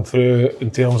deal coming through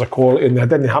in terms of quality, and they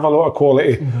didn't have a lot of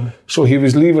quality. So he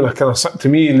was leaving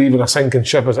leaving a sinking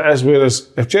ship as it is. Whereas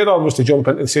if Gerrard was to jump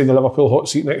into, say, the Liverpool hot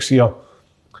seat next year,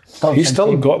 he's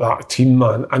still got that team,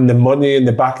 man, and the money and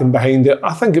the backing behind it.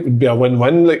 I think it would be a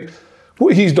win-win. Like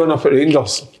what he's done up at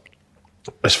Rangers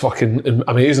is fucking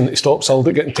amazing. To stop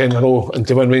Celtic getting 10 in a row and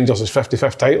to win Rangers'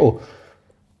 55th title.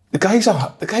 The guys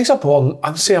are born.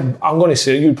 I'm going to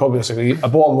say, you'd probably disagree, a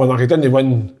born winner. He didn't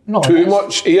win too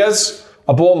much. He is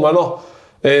a born winner.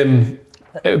 It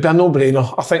would be a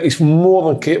no-brainer. I think he's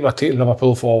more than capable of taking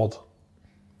Liverpool forward.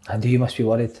 And you must be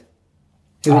worried.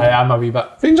 I am a wee bit.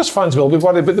 Rangers fans will be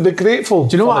worried, but they'll be grateful.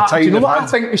 Do you know what I had.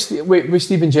 think with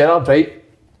Steven Gerrard, right?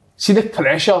 See the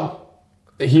pressure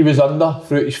that he was under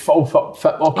throughout his full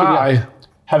football career. Aye.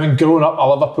 Having grown up a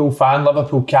Liverpool fan,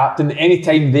 Liverpool captain, any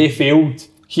time they failed,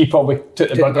 he probably took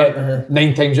the brunt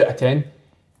 9 times out of 10.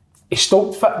 He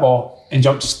stopped football and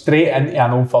jumped straight into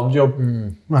an Old Firm job.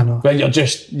 I know. When you're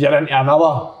into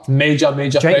another major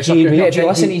pressure. Do you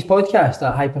listen to his podcast,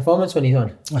 that High Performance when he's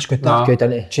on? That's good. That's good,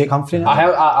 isn't it? Jake Humphrey.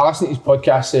 I listened to his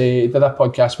podcast. He did a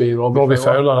podcast with Robbie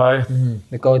Fowler, aye.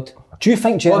 The God. Do you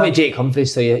think Gerrard... What about Jake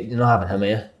Humphries, so you're not having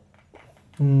him,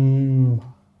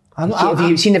 Have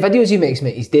you seen the videos he makes,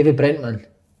 mate? He's David Brentman.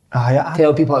 I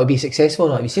Tell people how to be successful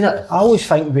now. Have you seen it? I always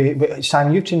think,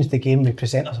 Simon, you've changed the game with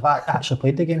presenters. I've actually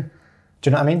played the game. Do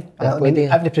you know what I mean?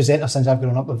 Every presenter since I've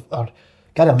grown up with, or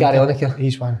Gary Lineker.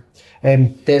 He's one.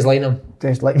 Des Lynam.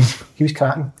 He was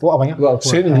cracking. What a winger.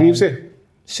 St. Leavesy.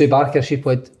 Sue Barker, she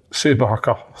played. Sue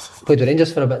Barker. Played with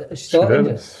Rangers for a bit. Is she still at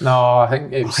Rangers? No, I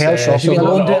think it was... She was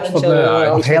loaned out until...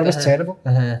 Her hair was terrible.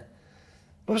 Uh-huh.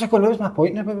 What was I going? What was my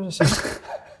point now? What was I saying?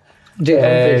 Jake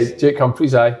Humphries. Jake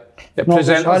Humphries, aye.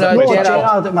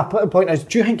 Gerrard, my point is,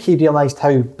 do you think he realised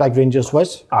how big Rangers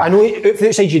was? I know from the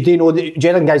outside you do know that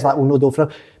Gerrard and guys like will know Dofra,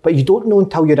 but you don't know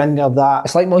until you're in there that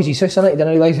it's like Moisey Sus, isn't it? You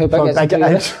didn't realise how big it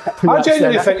is. I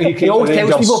genuinely think he came always to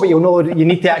tells Rangers. people, but you'll know you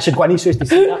need to actually go in his house to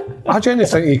see that. I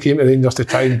genuinely think he came to Rangers to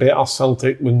try and better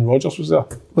Celtic when Rodgers was there.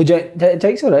 Well,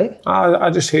 Jake's alright. I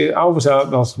just hate. Obviously,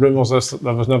 there's rumours that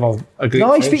there was never a great.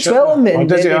 No, he speaks well in the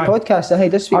podcast. He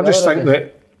does speak well. I just think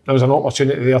that there was an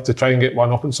opportunity there to try and get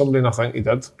one up on somebody, and I think he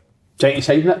did. Do you think he's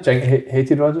hiding it? Do you think he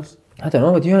hated Rodgers? I don't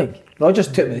know. What do you think? Rodgers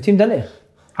took me the team, didn't he?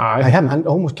 Aye. I haven't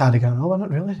almost carried on over, not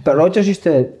really. But Rodgers used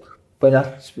to,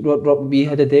 when we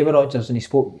had a day with Rodgers and he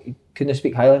couldn't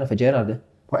speak highly enough of Gerrard.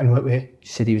 What, in what way? He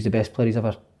said he was the best player he's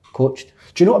ever coached.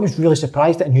 Do you know what I was really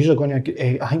surprised at, and you're going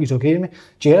to, I think you'll agree with me,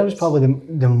 Gerrard was probably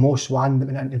the most one that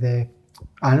went into the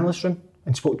analyst room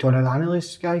and spoke to one of the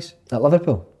analyst guys. At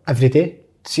Liverpool? Every day.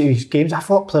 To see his games. I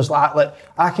thought players like that,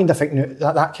 I kind of think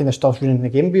that kind of stuff's ruining the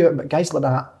game, but guys like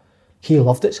that, he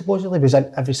loved it supposedly, he was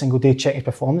in every single day checking his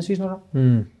performances and all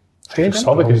that. Strange. It's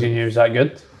probably because he knew he was that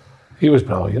good. He was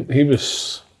brilliant. He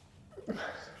was...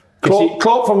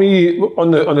 Klopp for me,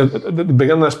 on the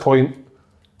beginning of this point,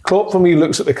 Klopp for me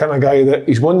looks at the kind of guy that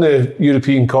he's won the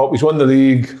European Cup, he's won the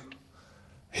league,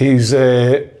 he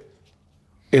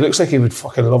looks like he would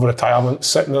fucking love retirement,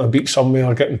 sitting on a beach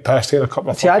somewhere, getting pissed, taking a couple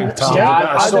of fucking times.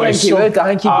 I don't think he would. I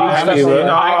think he'd be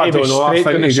I don't know. I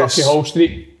think he just... Hall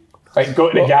Street. Like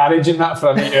go to the garage and that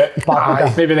for a night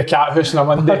out. Maybe the cat house on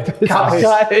a Monday.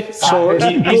 So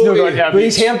he's not going to have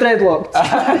his hair dreadlocked.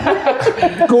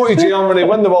 Go to Germany,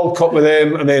 win the World Cup with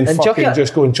them, and then fucking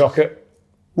just go and chuck it.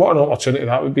 What an opportunity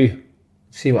that would be.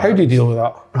 How do you deal with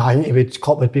that? I think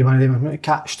Klopp would be one of them.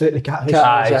 Cat straight to the cat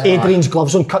house. Adrian's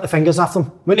gloves on, cut the fingers off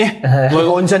them, wouldn't he? Blue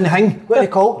ones in the hang. What do they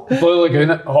call it? Blue Lagoon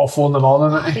at 4 in the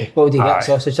morning, isn't he? What would he get?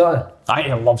 Sausage on? I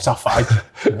think he loves a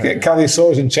fag. Get curry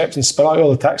sauce and chips and spit out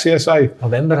all the taxi aside. I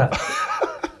remember it.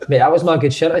 Mate, that was my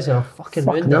good shirt as well. Fucking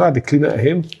ruined it. I had to clean it at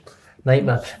home.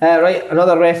 Nightmare. Right,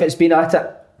 another ref that's been at it.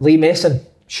 Lee Mason.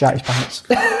 Shat his pants.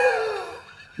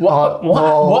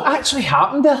 What actually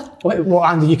happened there?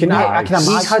 What, Andy, you can... I can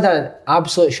imagine. He's had an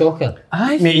absolute shocker.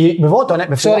 Mate, we've all done it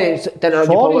before.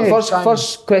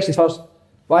 First question first.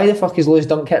 Why the fuck is Lewis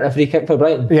Dunk hitting a free kick for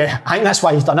Brighton? Yeah, I think that's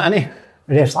why he's done it, isn't he?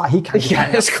 The ref's like, he can't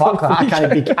fuck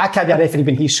that. I can't be a referee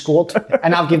when he's scored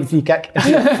and I've given a free kick.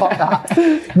 Fuck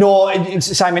that. No,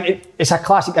 Simon, it's a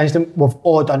classic incident. We've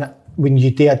all done it. When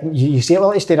you say, well,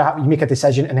 let's do that, you make a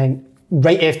decision and then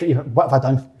right after, what have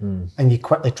I done? And you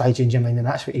quickly try to change your mind, and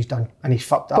that's what he's done. And he's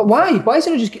fucked up. But why? Why is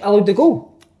he not just allowed to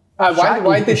go?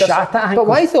 Why did he shot it? But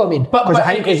why though? I mean,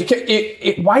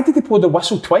 why did he blow the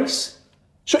whistle twice?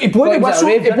 So he blew the whistle.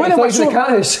 He blew the whistle. I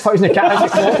thought it was in the cat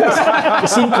house. He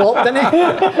seen Klopp, didn't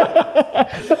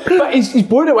he? But he's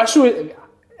blowing the whistle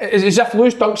as if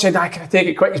Lewis Dunk said, "I can take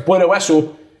it quick." He's blowing the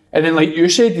whistle. And then, like you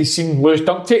said, he's seen Lewis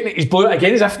Dunk taking it. He's blew it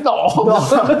again as if, no.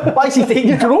 Why is he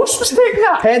taking it? Gross was taking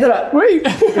that. Header it. Wait.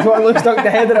 He's wanting Lewis Dunk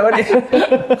to header it, wasn't he?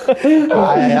 I think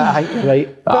you're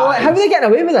right. But like, how are they getting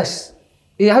away with this?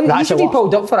 He should be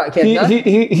pulled up for that, kid.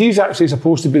 He's actually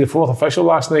supposed to be the fourth official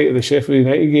last night at the Sheffield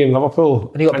United game, Liverpool.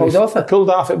 And he got pulled off it? Pulled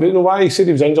off it, but you know why? He said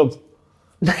he was injured.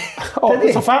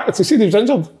 It's a fact. He said he was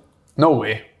injured. No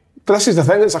way. But this is the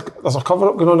thing, there's a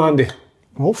cover-up going on, Andy.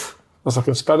 Oof. There's a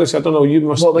conspiracy. I don't know, you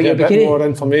must get a bit more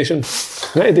information.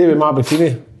 Not to do with my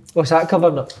bikini. What's that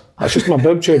covering up? That's just my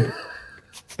boob tube.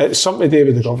 It's something to do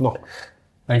with the governor.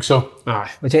 Think so?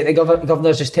 Aye. Would you think the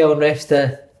governor's just telling refs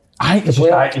to... I think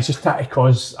it's just trying to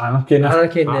cause anarchy.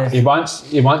 He wants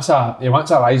a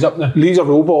rise up now. Lee's a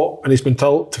robot and he's been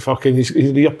told to fucking his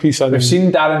earpiece in. We've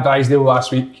seen Darren Drysdale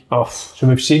last week. So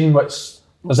we've seen there's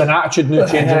an attitude now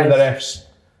changing with the refs.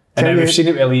 And then we've seen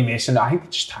it with Lee Mason. I think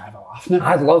it's just time to laugh now.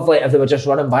 I'd love if they were just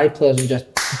running by players and just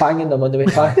banging them on the way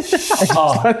back.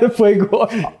 The play go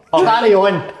on. Carry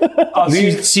on.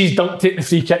 Sees Dunk take the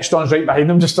free kick, stands right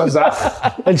behind him, just does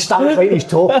that. And stands right in his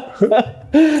toe.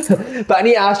 But I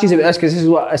need to ask you about this because this is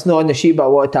what it's not on the sheet, but I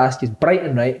wanted to ask you.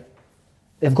 Brighton, right?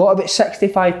 They've got about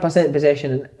 65%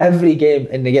 possession in every game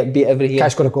and they get beat every game.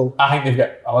 Cash got a goal. I think they've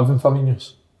got 11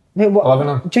 Firmino's. Mate, what? 11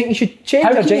 on. Do you think you should change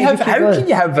How can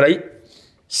you have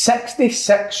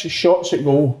 66 shots at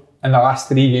goal in the last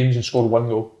 3 games and scored 1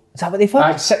 goal? Is that what they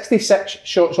thought? 66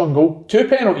 shots on goal, 2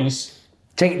 penalties.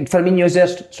 Do you think Firmino's their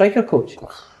striker coach? Do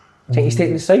you think he's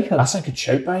taking the striker? That's a good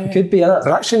shout by you. Could be, innit?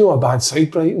 They're actually not a bad side,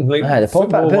 Brighton. Like,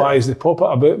 football-wise, they pop it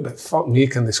about, but fuck me,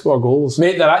 can they score goals?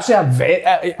 Mate, they're actually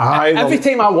every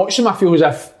time I watch them, I feel as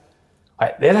if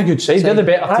they're a good side. They're the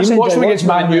better team. Watch them against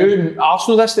Man U and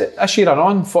Arsenal this year and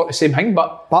on, thought the same thing,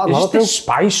 but they just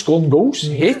despise scoring goals.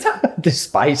 Hate it.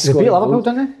 Despise scoring goals. They beat Liverpool,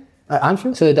 didn't they? At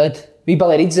Anfield? So they did. Wee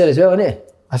Billy Reid's there as well, isn't he?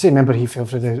 I still remember he fell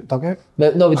through the dugout.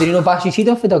 No, but did he not bash his head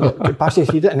off the dugout? Bashed his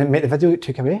head and then made the video get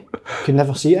took away. Could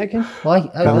never see it again. Why?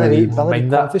 Billy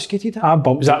mind that. confiscated it. I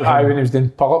bumped Was that when he was doing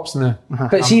pull-ups and the...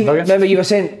 But see, remember you were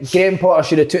saying Graham Potter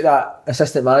should have took that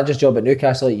assistant manager's job at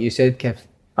Newcastle, like you said, Kev.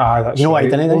 Aye, that's You know what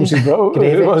right. he done What was then? his bro?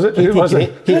 Gravy. Who was it? Who was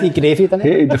it? Hated Gravy, didn't he?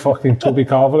 Hated the fucking Toby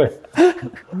Carvery.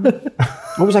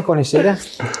 What was I going to say there?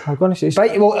 I was going to say...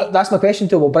 Right, well, that's my question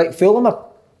to him. Well, Bright Fulham are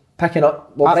picking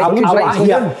up. Well,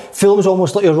 Fulham's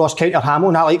almost like your Ross County or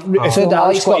Hamilton. I like So I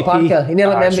like Scott Parker. He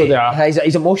nearly remembered. so they are.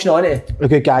 He's emotional, isn't he? a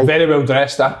good guy. Very well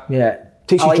dressed, Yeah.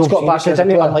 Takes I his like job Scott Parker seriously, as a didn't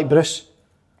he? player. Unlike Bruce.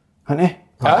 Didn't he?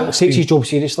 Takes his job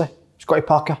seriously. Scotty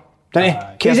Parker.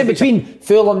 Didn't he? Who's it between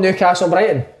Fulham, Newcastle,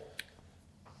 Brighton?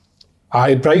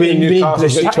 Aye, Brighton and We need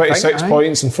Newcastle's Bruce, at 26 aye.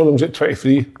 points and Fulham's at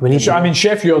 23. We need I mean,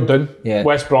 Sheffield done. Yeah.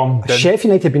 West Brom done. Sheffield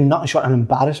United have been nothing short of an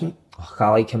embarrassment. Oh, I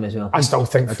like him as well. I still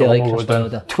think I do Fulham like will Chris go down.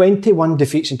 Wilder. 21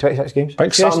 defeats in 26 games. Big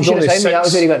Yes, Sam's you should only have signed me. That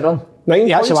was where he 6. went wrong. 9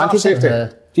 He actually points wanted off safety.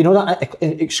 it. Do you know that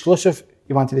exclusive?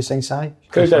 He wanted to sign Sai.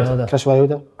 Who did? Wilder. Chris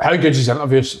Wilder. How good's his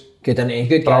interviews? Good, isn't he?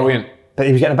 Good guy. Brilliant. But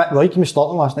he was getting a bit like him with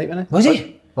Scotland last night, wasn't he? Was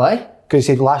he? Why? Because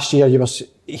he said last year he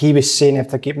was saying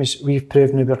after game we've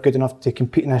proven we were good enough to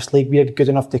compete in this league, we're good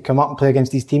enough to come up and play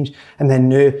against these teams, and then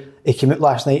now he came out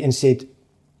last night and said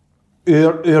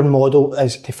our model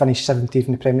is to finish 17th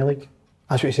in the Premier League.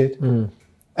 That's what he said. And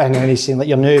then he's saying like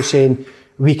you're now saying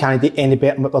we can't do any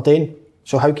better than what we're doing.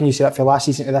 So how can you say that for last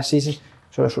season to this season?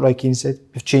 So that's what Roy Keane said.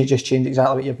 We've changed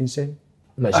exactly what you've been saying.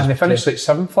 And they finished like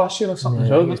 7th last year or something as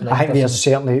well. didn't they? I think they're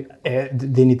certainly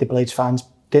they need the Blades fans,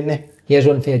 didn't they? Here's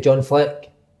one for John Fleck.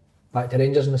 Back to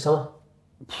Rangers in the summer.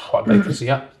 I'd like to see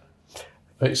it.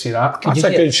 Like to see that. That's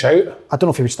a good shout. I don't know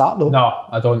if he would start though. No,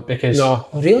 I don't, because No.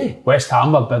 Oh, really? West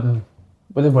Ham are bidding.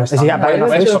 What did West Has Ham he got big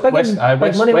enough?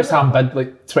 West money, West Ham bid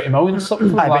like 20 million or something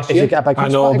from I bet last if year. you get a big I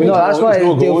know, but No, that's why it's the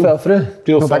no deal going. fell through.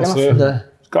 Deal No fell big enough. through. No.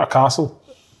 He's got a castle.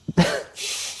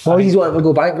 Moyes wanted to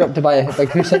go bankrupt to buy a big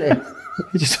house, isn't he?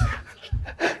 He just...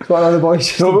 It's one of the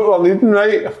boys. No, but we're needing,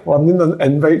 right? We're needing an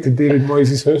invite to David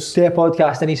Moyes' house. Do a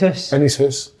podcast in his house. In his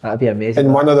house. That'd be amazing.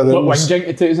 In one of the What wing rooms. do you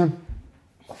think to take us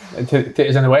in? Take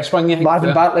us in the West wing, you think?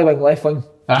 Marvin Bartley wing, left wing.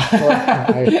 But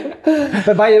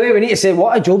by the way, we need to say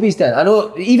what a job he's done. I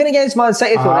know, even against Man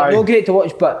City, like, Aye. no great to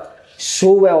watch, but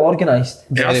so well organised.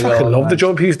 Yeah, I Very fucking well love the organised.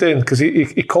 job he's doing because he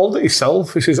called it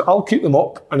himself. He says, I'll keep them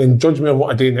up and then judge me on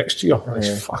what I do next year. And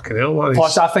it's fucking hell, man.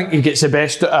 Plus, I think he gets the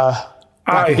best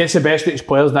he gets the best of his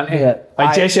players, doesn't he? Yeah.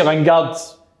 Like Jesse Lingard.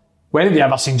 When have you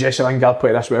ever seen Jesse Lingard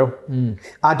play this well?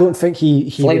 I don't think he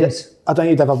would, Flames. I don't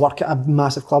think he'd ever work at a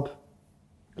massive club.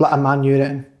 Like a Man U or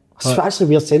anything. It's actually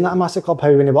weird saying that, a massive club, how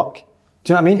he wouldn't work. Do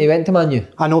you know what I mean? He went to Man U.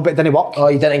 I know, but it didn't work. Oh,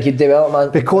 you didn't think he'd do well,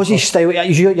 man? Because his style,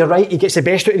 you're right, he gets the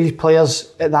best out of these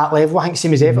players at that level. I think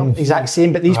same as Everton, exact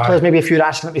same. But these players, maybe if you're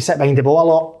asking them to sit behind the ball a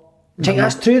lot. Do you think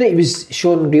that's true that he was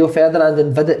showing Rio Ferdinand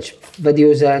and Vidic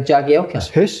videos of Jagielka?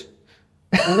 Who's?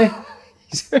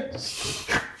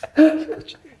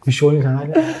 He's showing his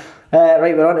hand.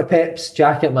 Right, we're on to Pep's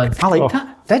jacket, man. I liked it.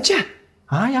 Did you?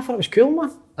 Aye, I thought it was cool,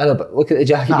 man. I know, but look at the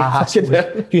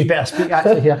jacket. You better speak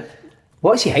actually here.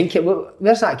 What's he thinking?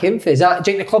 Where's that came from? Is that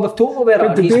do you think the Club of Total wear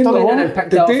it? Did He's they come in know? and picked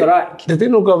Did it off they- the rack. Did they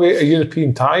not go away a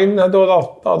European tie and had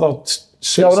other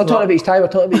suits? No, we're not and talking that? about his tie, we're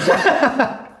talking about his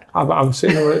jacket. I'm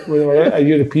saying when they were at a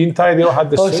European tie, they all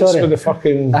had the Oh, suits sorry. with the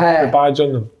fucking the badge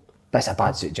on them. That's a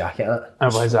bad suit jacket, isn't it?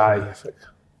 It was, aye.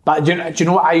 But do you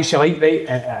know what I used to like, right?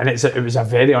 And it was a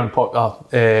very unpopular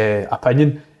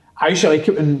opinion. I used to like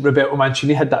it when Roberto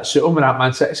Mancini had that suit on with that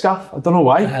Man City scarf. I don't know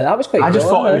why. That was quite I just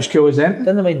cool, thought it was cool as then.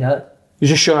 Didn't mind that. He was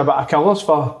just showing a bit of colours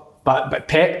for... But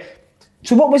Pep...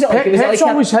 So what was it like? Pep- Was it Pep's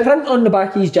like always a had- print on the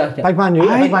back of his jacket? Big Man U,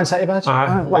 Aye. Big Man City badge.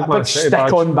 Aye. What a Big Man big City badge.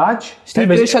 stick-on badge. Steve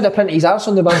Bruce had a print of his arse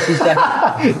on the back of his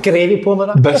jacket. Gravy pouring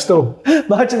on it. Bristol.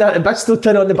 Imagine that, the Bristol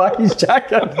tin on the back of his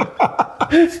jacket.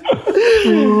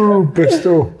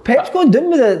 Bristol. Pep's going down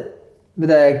with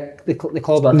the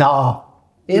club. No.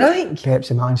 You think?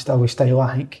 Pepsi man still with style,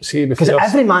 I think. See, Because before-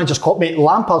 every manager's copied,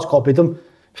 Lampard's copied them,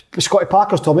 Scotty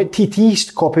Parker's copied,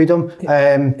 TT's copied them,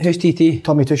 Who's TT?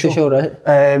 Tommy Tuchel. Tuchel,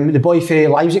 right. The boy for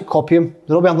Leipzig copy him.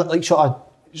 They're all wearing like sort of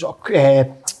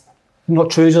not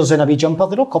trousers and a wee jumper.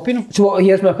 They're all copying him. So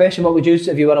here's my question: what would you,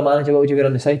 if you were a manager, what would you wear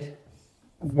on the side?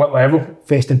 What level?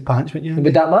 Vest and pants, wouldn't you?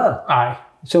 Would that matter? Aye.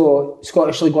 So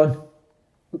Scottish League One.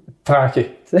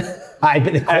 Tracky. Aye,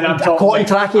 but the And I'm cotton talking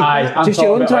tracky. Aye, I'm Just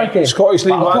your talking own about, like, tracky. Scottish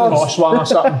League a One. Boss one or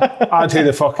something. I'd take the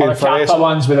Or fucking the Kappa fluorescent.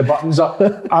 ones with the buttons up.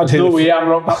 I'd take No the way I'm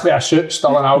rocking up with a suit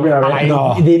still in Albion. Aye,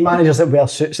 No. the managers that wear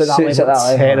suits at that Suits level, at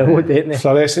that it's level. terrible, don't they?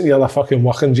 fluorescent yellow fucking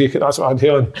working jacket. That's what I'd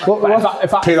hear on.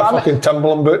 If Pair of I'm fucking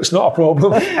Timberland boots, not a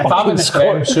problem. in the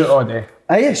Scottish suit all day,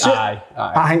 Are you? Suit? Aye.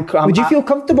 I think. Would you feel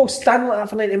comfortable standing like that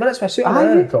for 90 minutes with a suit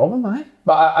on? No problem, aye.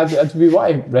 But I'd be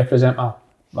want to represent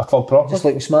my club properly. Just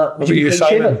like smart. Would But you you be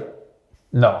signing? shaven?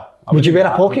 No. Would you wear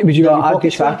a pocket? Would you wear a I'd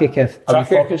be pocket? tracky, Kev. I'd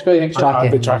be pockets, you think so? I'd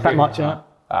be Pretty tracky. much, yeah.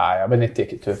 Aye, I wouldn't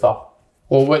take it too far.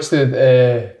 Well, what's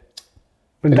the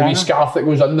wee scarf that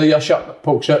goes under your shirt that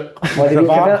pokes out? What did you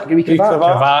cravat?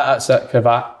 Cravat, that's it,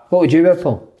 cravat. What would you wear,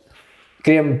 Paul?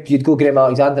 Graham, you'd go Graham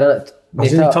Alexander in it.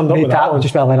 Imagine he turned up with that I'll one.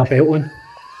 just wear a leather belt on.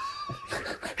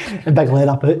 And big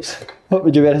leather boots. What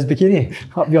would you wear as bikini?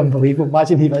 That'd be unbelievable.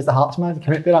 Imagine he was the Hearts man.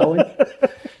 Come out with that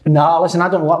on. Nah, listen, I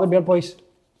don't know what I would wear, boys.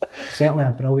 Certainly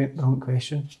a brilliant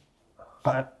question.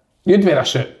 But You'd wear a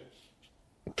suit.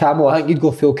 Camo, I think you'd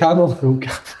go full camo.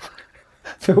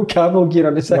 Full camo gear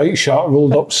on the side. White shirt,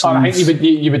 rolled up Or I sleeves. think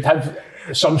you would have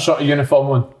some sort of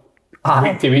uniform on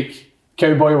week to week.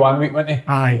 Cowboy 1 week, wouldn't he?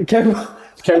 aye.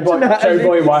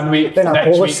 Cowboy 1 week, Then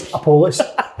next a polis.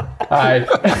 Aye.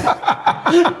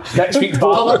 Next week,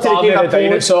 Barney the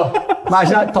dinosaur.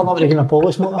 Imagine that turn up to the game of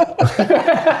polis motor.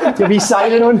 You'll be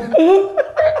signing on.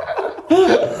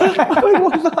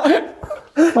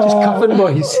 Just cuffing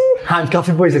boys.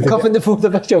 Handcuffing boys. Cuffing the fourth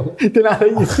official. Didn't I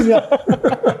think you seen that?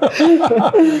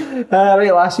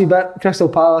 Right, last wee bit. Crystal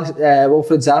Palace,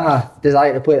 Wilfried Zaha,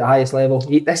 desire to play at the highest level.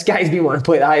 This guy's been wanting to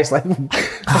play at the highest level.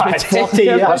 It's 40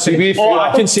 years. To be fair, all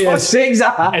I can say is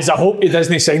Zaha. I hope he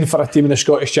doesn't sign for a team in the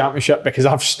Scottish Championship because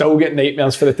I've still got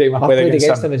nightmares for the time I played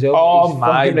against him. as well. Oh He's my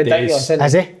fucking ridiculous, days. isn't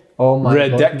Is he? Oh my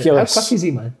Ridiculous. God. How quick is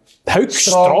he, man? How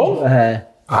strong?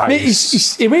 Mate,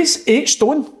 He's he weighs 8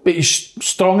 stone, but he's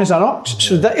strong as an ox.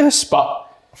 It's ridiculous,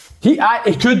 but he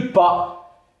could, but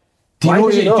do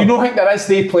you know think there is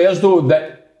the players though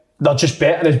that they're just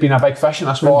better as being a big fish in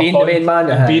a small being the main man.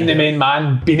 and being the main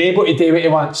man, being able to do what he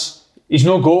wants. He's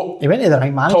no goat. He went to the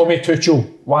right man. Tommy Tuchel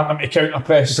want him to counter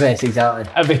press exactly.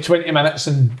 every 20 minutes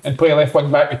and play left wing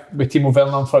back with Timo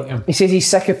Werner in front of him. He says he's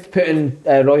sick of putting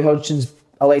Roy Hodgson's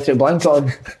electric blanket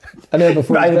on. I know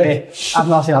before. Right, I've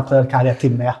not seen a player carry a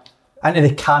team there. And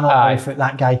they cannot Aye. foot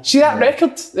that guy. See that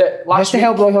record that Has last to week?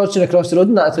 help Roy Hodgson across the road,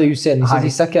 and that's what he was saying. He says Aye.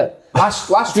 he's sick of it.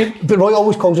 Last week, But Roy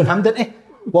always calls on him, didn't he?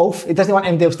 Wolf. He doesn't want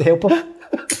anybody else to help him.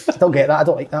 Still get that. I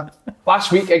don't like that.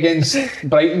 Last week against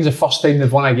Brighton's the first time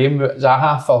they've won a game with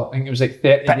Zaha for I think it was like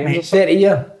 30 games or something. 30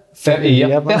 year. 30 year.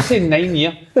 year, man. 39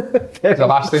 year. The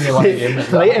last time they won a game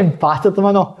with Right Zaha. and battered them,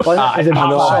 I know.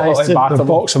 Absolutely battered The them.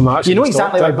 boxing match. You know was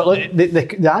exactly stopped, right, but look,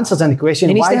 the answer's in the question.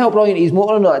 He needs Why- to help Roy into his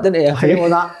motor or not, didn't he? I know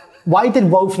that. Why did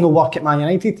Wolf no work at Man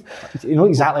United? You know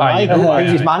exactly why. you know why,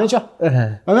 Who's his aye. manager?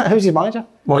 Who's his manager?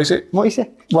 What is it? What is he?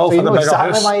 Wolf you in the know bigger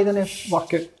exactly house. why he didn't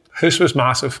work out. House was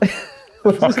massive.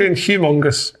 Fucking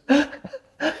humongous.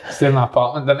 Stayed in an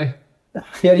apartment, didn't he?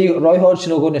 Here, Roy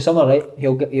Hodgson will go in the summer, right?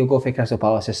 He'll go for Crystal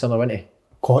Palace this summer, won't he?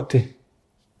 Got to.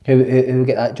 Who will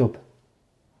get that job?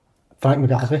 Frank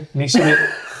McGarvey. Needs to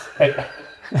be.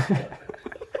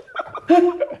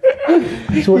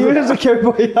 He wears a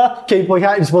cowboy hat. Cowboy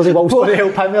hat and supposedly Wolf's going to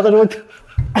help him with the road.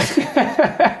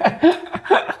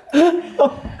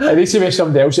 It needs to be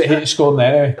somebody else that hates scoring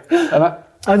anyway. Isn't it?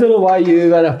 I don't know why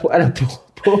you in a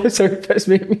Palace outfits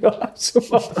make me laugh so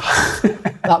much.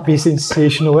 That'd be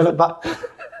sensational, wouldn't it? But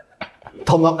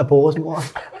turn up the balls more.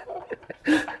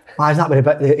 Why is that with a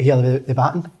bit the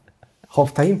batting?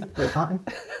 Half time, the batting.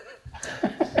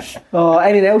 Oh,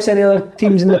 anything else? Any other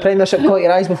teams in the Premiership caught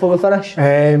your eyes before we finish?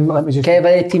 Let me just. Kev,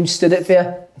 any teams stood out for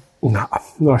you? Nah,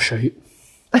 not a shite.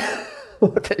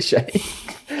 What a shite.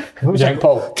 Young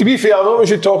Paul. To be fair, I thought we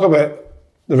should talk about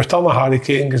the return of Harry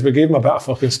Kane because we gave him a bit of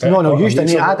fucking step. No, you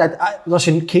didn't.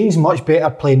 Listen, Kane's much better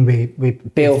playing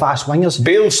with Bale. fast wingers.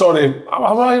 Bale, sorry.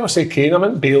 I must say Kane, I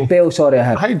meant Bale. Bale, sorry, I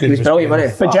had. How good He was was brilliant, Bale?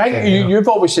 wasn't he? But do you think you've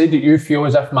always said that you feel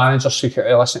as if managers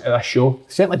secretly listen to this show?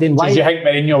 Certainly didn't. Did you think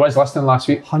Mourinho was listening last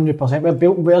week?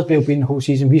 100%. Where's Bale been the whole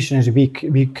season? We, as soon as we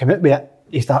come out with it,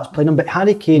 he starts playing him. But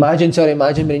Harry Kane, Imagine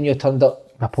Mourinho turned up.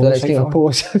 a next team.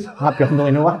 That'd be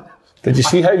unbelievable. Did you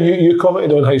see how you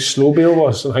commented on how slow Bale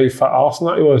was and how fit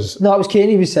Arsenal he was? No, it was Kane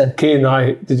he was saying. Kane,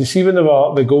 aye. Did you see when they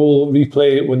were the goal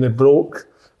replay when they broke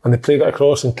and they played it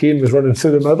across and Kane was running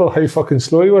through the middle? How fucking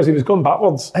slow he was. He was going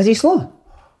backwards. Is he slow?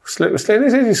 Slenny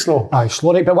says he's slow. Aye,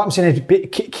 slow right. But what I'm saying is,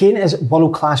 Kane is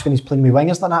world class when he's playing with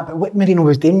wingers like that. But what Mourinho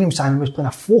was doing with Simon was playing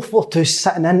a 4-4-2,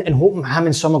 sitting in and hoping him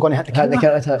and Son are going to hit the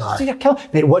counter. You're killing.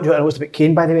 Mate, what do you notice about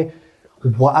Kane, by the way?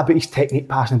 What about his technique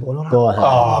passing the ball on?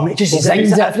 Oh, mate, just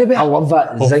zings it everywhere. I love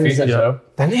that. Zings it.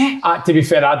 Didn't he? To be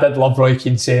fair, I did love Roy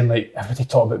Keane saying, like, everybody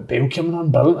talk about Bale coming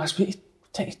on brilliant. That's what he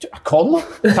took a corner.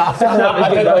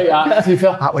 I did like that, to be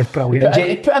fair. That was brilliant.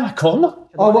 He put in a corner.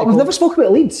 Oh, but we've never spoke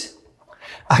about Leeds.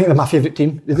 I think they're my favourite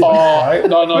team. Oh,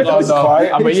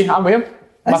 no. I'm with you. My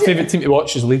it? favourite team to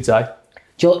watch is Leeds, aye.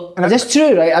 Is this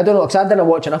true, right? I don't know, because I didn't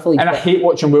watch enough of Leeds. And I hate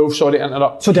watching Wolves, sorry to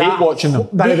interrupt. So I hate watching them.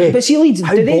 But see, Leeds,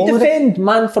 do they defend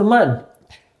man for man?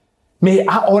 Mate,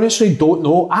 I honestly don't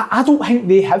know. I don't think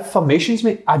they have formations,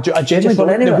 mate. I genuinely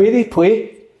don't. The way they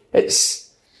play,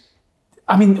 it's...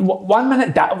 I mean, 1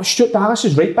 minute Stuart Dallas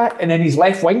is right back, and then he's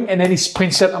left wing, and then he's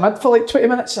playing centre mid for like 20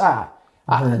 minutes. I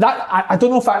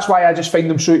don't know if that's why I just find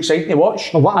them so exciting to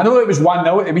watch. I know it was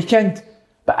 1-0 at the weekend,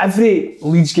 but every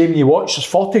Leeds game you watch, there's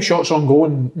 40 shots on goal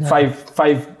and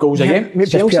five goals a game. But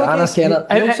see another thing, right?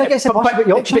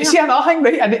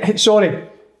 And sorry,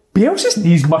 Bielsa's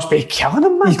knees must be killing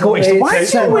him, man. He's got his why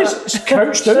is he always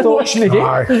crouched down watching the game?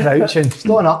 Crouching.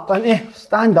 Standing up, doesn't he?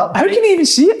 Stand up. How can he even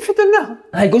see it for doing that?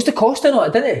 He goes to Costa,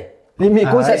 not doesn't he? He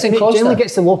goes Sits in he Costa. generally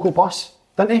gets the local bus,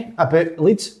 doesn't he? About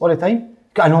Leeds all the time.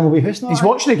 Got a normal wee house now. He's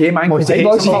watching the game, man.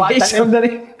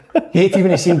 He hates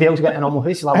even seeing Bale's getting a normal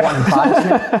house. He's like, what in Paris,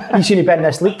 mate? He shouldn't be in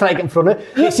this league, trying to get him thrown out.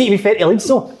 See, to be fair to Leeds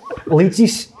though,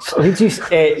 Leeds'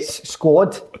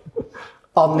 squad,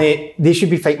 they should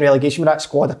be fighting relegation with that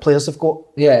squad of players they've got.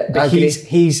 Yeah, but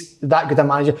he's that good a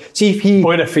manager. See if he...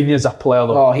 Boy, Rafinha's a player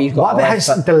though. Oh, he's got... What about his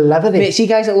delivery? Mate, see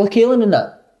guys like Localan and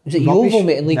that? Was it Yeovil,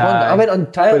 mate, in League 1? I went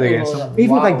on trial.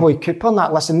 Even big boy Cooper and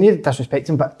that, listen, they disrespect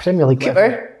him, but Premier League...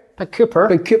 Big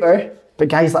Cooper. But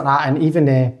guys like that, and even...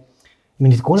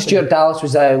 he's going Stuart Dallas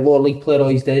was a lower league player all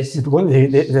these days. They're going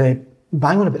to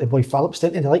bang on about the boy Phillips,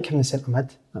 didn't they? They like him in the centre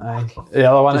mid. Aye. The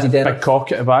other one, big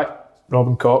cock at the back.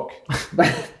 Robin Koch.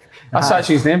 That's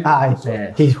actually his name. Aye.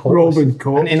 Yeah. He's hopeless. Robin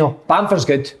Koch. And Bamford's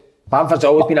good. Bamford's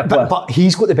always been a player. But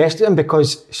he's got the best of him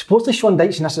because supposedly Sean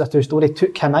Dyche, and this is a true story,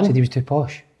 took him in. Said he was too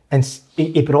posh. And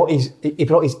he brought his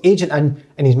agent in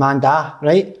and his man Da,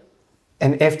 right?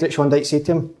 And after it, Sean Dyche said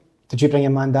to him, "Did you bring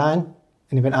your man Da in?" And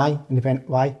he went, "Aye." And he went,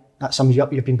 "Why?" That sums you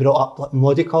up. You've been brought up like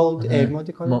mollycoddled.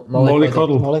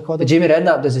 But Jamie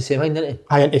Redknapp does the same thing, didn't he?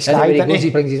 Aye, and he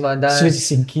brings his man down. As soon as he's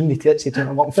seen Keane, he takes it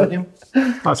and walk in front of him.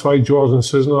 That's why George and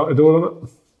Susan are at the door,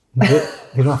 isn't it?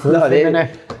 They don't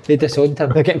have they disowned him.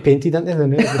 They're getting painted, aren't they?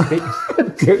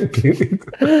 Getting painted.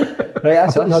 Right,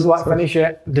 that's us. Not what finish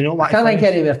yet. They don't I can't think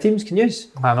any of their teams can use.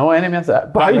 I know any of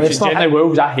that. But generally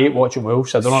Wolves, I hate watching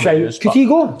Wolves. I don't know what it is. Could he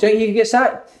go? Do you think he could get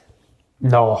sacked?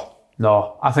 No.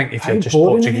 I think if you're just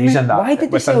Portuguese in that, why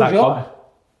did they sell that you club,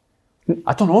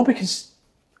 I don't know, because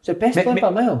it's the best player by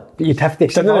a mile. You'd have to.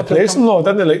 Didn't they replace him though?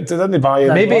 Didn't they buy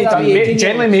him? Maybe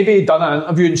he done an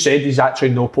interview and said he's actually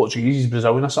no Portuguese, he's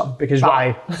Brazilian or something. Because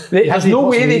there's no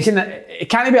way they can. It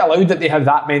can't be allowed that they have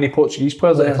that many Portuguese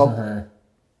players at the club.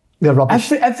 They're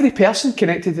rubbish. Every person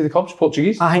connected to the club's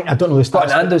Portuguese. I don't know the stats. But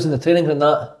Nando's in the training ground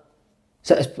that.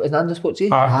 Is Nando's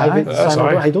Portuguese? Aye,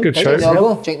 good shout. Do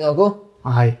you think they'll go?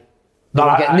 Aye.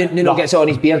 Nuno gets it on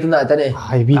his beard and that, didn't he?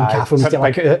 Aye, we Caffrey was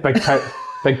like it.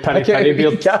 Big peri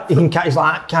beard. He can cut his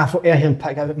like Caffrey here and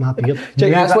pick out my beard.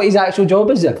 That's what his actual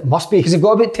job is, it? Must be. Because they've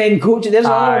got about 10 coaches. There's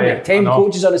another 10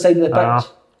 coaches on the side of the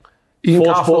pitch.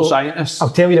 Four sports scientists. I'll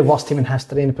tell you the worst team in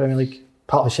history in the Premier League.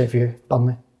 Part of Sheffield,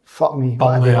 Burnley. Fuck me.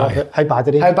 How bad are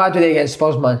they? How bad were they against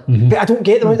Spurs, man? But I don't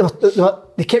get them.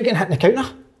 They kept getting hit in the counter.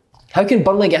 How can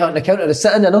Burnley get hit in the counter? They're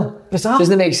sitting, I know. Bizarre.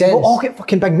 Doesn't it make sense? They'll all get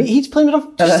fucking big meatheads playing with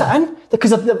them. Just sit in.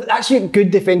 Because they're actually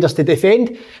good defenders to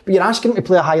defend, but you're asking them to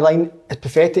play a high line. It's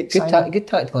pathetic. Good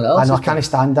tactical analysis. I know, I can't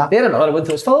stand that. They're another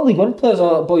one. It's full of League One players,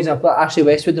 boys. I've got Ashley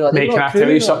Westwood. Mate, can I tell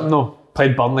you something though?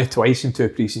 Played Burnley twice in 2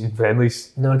 pre-season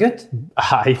friendlies. And they were good.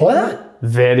 Aye. What?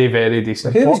 Very, very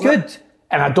decent. Who was good?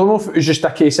 And I don't know if it was just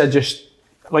a case of just,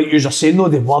 like you were saying though,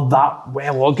 they were that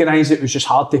well organised, it was just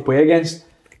hard to play against.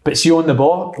 But see on the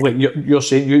ball, like you're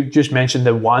saying, you just mentioned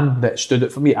the one that stood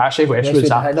out for me, Ashley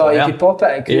Westwood's a player. No, you could pop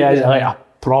it. Yeah, like a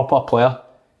proper player.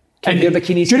 And your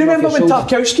bikinis. Do you remember when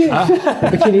Tarkowski?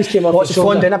 Bikinis came off his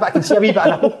shoulder. But I can see a wee bit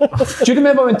of nipple. Do you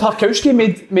remember when Tarkowski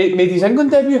made his England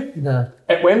debut? No.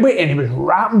 At Wembley, and he was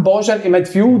rapping balls into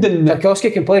midfield. And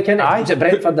Tarkowski can play, can't he? Aye. He's at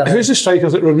Brentford. Who's the striker?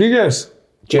 Is it Rodriguez?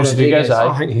 Rodriguez,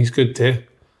 I think he's good too.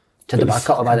 Had a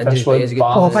couple of bad injuries, but he's a good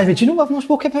Oh, by the way, do you know what I've not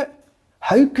spoken about?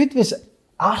 How good was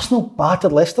Arsenal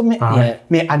battered Leicester, mate? Yeah.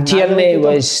 Mate, and Tierney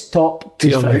was top.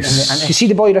 Tierney. You see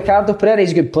the boy Ricardo Pereira,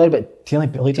 he's a good player, but Tierney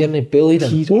bullied him. bullied him.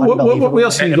 He's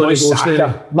Where's he going to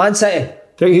go? Man City.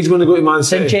 Think he's going to go to Man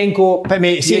City? Zinchenko. But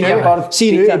mate, see now,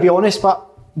 to be honest, but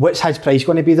what's his price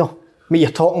going to be though? Mate,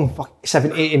 you're talking for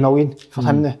 70-80 million for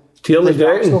him now. Tierney's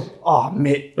getting. Oh,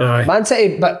 mate. Aye. Man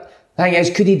City, but the thing is,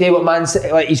 could he do what Man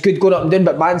City, like he's good going up and down,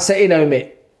 but Man City now,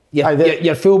 mate,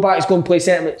 your full-back's going to play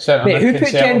centre. Mate, who put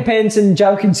Ken Pence and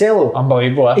João Cancelo?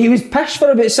 Unbelievable, eh? He was pished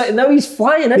for about City, now he's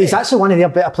flying, isn't he? He's actually one of their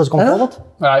better players going forward.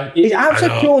 Aye. He's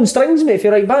absolutely pulling strings, mate, if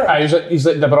you're right back. Aye, he's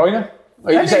like De Bruyne.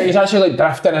 He's actually like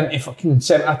drifting into fucking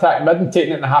centre attack mid and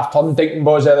taking it in a half turn, dinking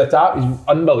balls out of the tap. He's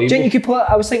unbelievable. Do you think you could play?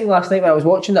 I was thinking last night when I was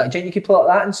watching that. Do you think you could play like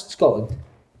that in Scotland?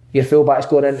 Your fullbacks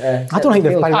going into. I don't think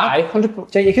they've played Aye, 100%. Do you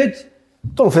think you could?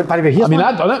 Don't know if Barry here. I mean,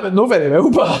 I've done it, but not very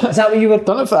well. But is that what you were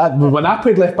done it for that? When I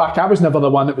played left back, I was never the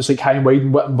one that was like high and wide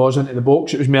and whipping balls into the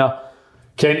box. It was more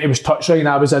Kenty was touchline,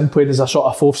 I was in playing as a sort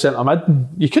of fourth centre mid. And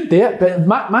you could do it,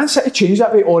 but Man City changed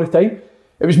that way all the time.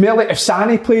 It was more like if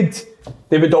Sané played,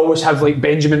 they would always have like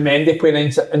Benjamin Mendy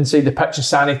playing inside the pitch and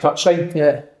Sané touchline.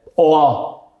 Yeah.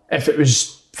 Or if it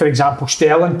was, for example,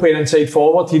 Sterling playing inside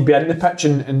forward, he'd be in the pitch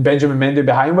and Benjamin Mendy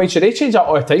behind wide. So they change that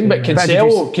all the time. But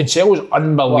Cancelo's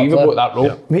unbelievable at that role.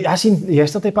 Yeah. Mate, I seen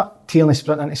yesterday, but Tierney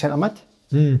sprint into centre mid.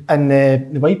 And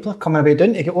the wide player coming away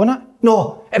down to get on it.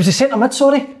 No, it was the centre mid,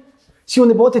 sorry. See when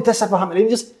the ball did this at Wolverhampton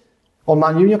Rangers, or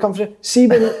Man U, you come through. See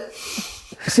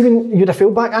when you're a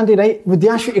full-back, Andy, right? Would they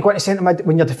ask you to go into centre mid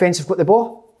when your defensive got the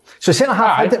ball? So centre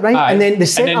half had it, right? And then the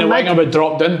centre mid. And then the winger would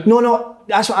drop down. No,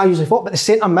 that's what I usually thought. But the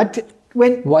centre mid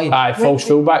went wide. Aye, false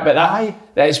full-back. But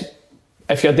that's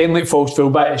if you're doing like false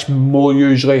full-back, it's more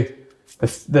usually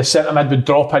the centre mid would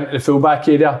drop into the full-back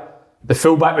area. The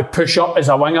full-back would push up as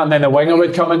a winger, and then the winger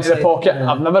would come into the pocket.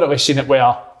 Yeah. I've never really seen it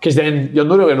where, because then you're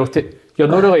not really you're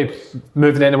not really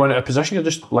moving anyone out of position. You're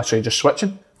just literally just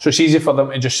switching. So it's easy for them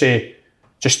to just say,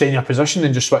 just stay in your position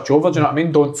and just switch over. Do you know what I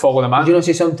mean? Don't follow the man. Do you not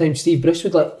say sometimes Steve Bruce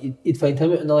would you'd find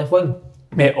him out in the left wing?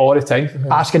 Mate, all the time.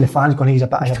 Asking the fans going, he's a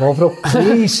bit of a Bovril.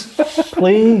 Please.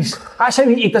 That's how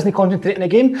he doesn't concentrate in the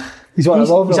game. He's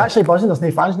actually buzzing, there's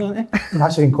no fans now, isn't he? He's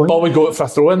actually in Ball would go out for a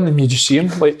throw in and you just see him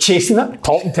like chasing it.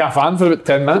 Talking to a fan for about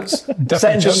 10 minutes.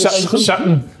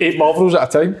 sitting 8 Bovrils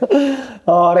at a time.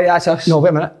 Oh, right, that's us. No, wait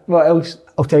a minute. What else?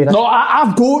 I'll tell you that. No,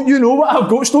 I've got, you know what I've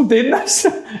got, stop doing this.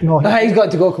 No, he's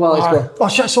got to go, come on, let's go. Oh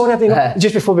shit, sorry, I didn't.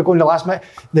 Just before we go in the last minute,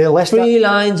 the Leicester... 3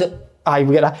 lines... Aye,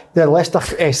 we get that. The Leicester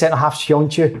centre-half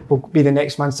Sionchu will be the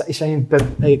next Man City signing.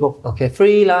 There you go. Okay,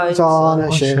 3 lines on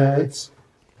a shirt.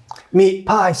 Meat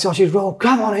pie, sausage roll.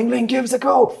 Come on, England, give us a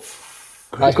goal.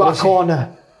 I've got a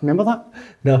corner. Remember that?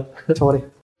 No. Sorry.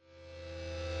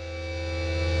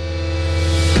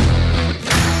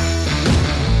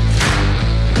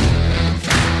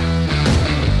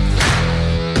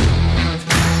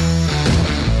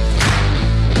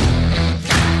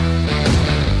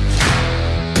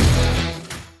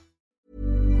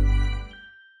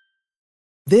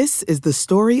 This is the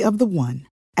story of the one.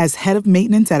 As head of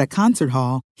maintenance at a concert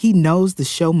hall, he knows the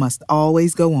show must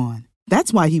always go on.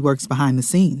 That's why he works behind the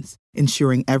scenes,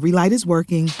 ensuring every light is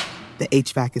working, the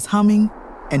HVAC is humming,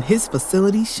 and his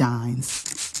facility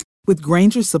shines. With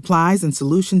Grainger's supplies and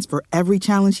solutions for every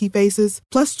challenge he faces,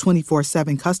 plus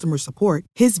 24/7 customer support,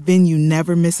 his venue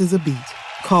never misses a beat.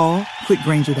 Call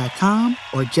quickgrainger.com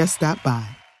or just stop by.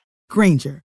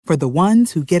 Grainger, for the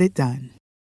ones who get it done.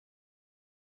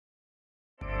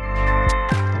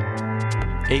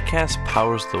 Acast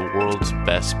powers the world's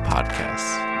best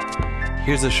podcasts.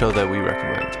 Here's a show that we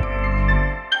recommend.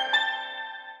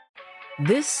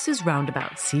 This is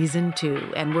Roundabout Season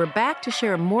 2, and we're back to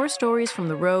share more stories from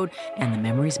the road and the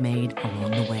memories made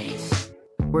along the way.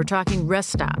 We're talking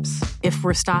rest stops. If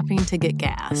we're stopping to get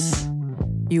gas,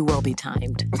 you will be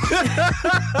timed.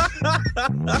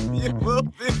 You will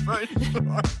be for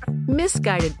sure.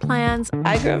 Misguided plans.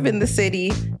 I grew up in the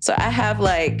city, so I have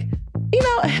a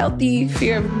healthy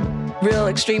fear of real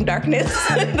extreme darkness.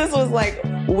 This was like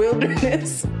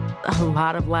wilderness. A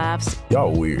lot of laughs.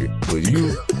 Y'all weird, but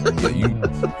you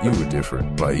were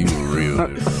different. Like, you were real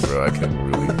different, bro. I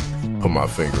can't really put my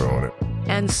finger on it.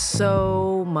 And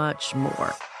so much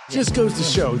more. Just goes to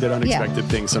show that unexpected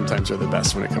things sometimes are the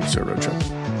best when it comes to a road trip.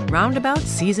 Roundabout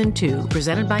Season 2,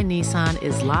 presented by Nissan,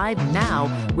 is live now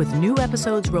with new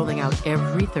episodes rolling out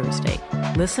every Thursday.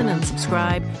 Listen and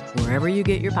subscribe wherever you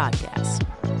get your podcasts.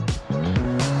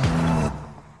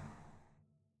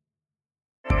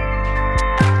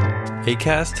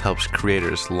 Acast helps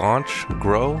creators launch,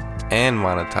 grow, and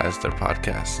monetize their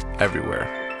podcasts everywhere.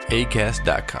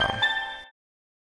 Acast.com.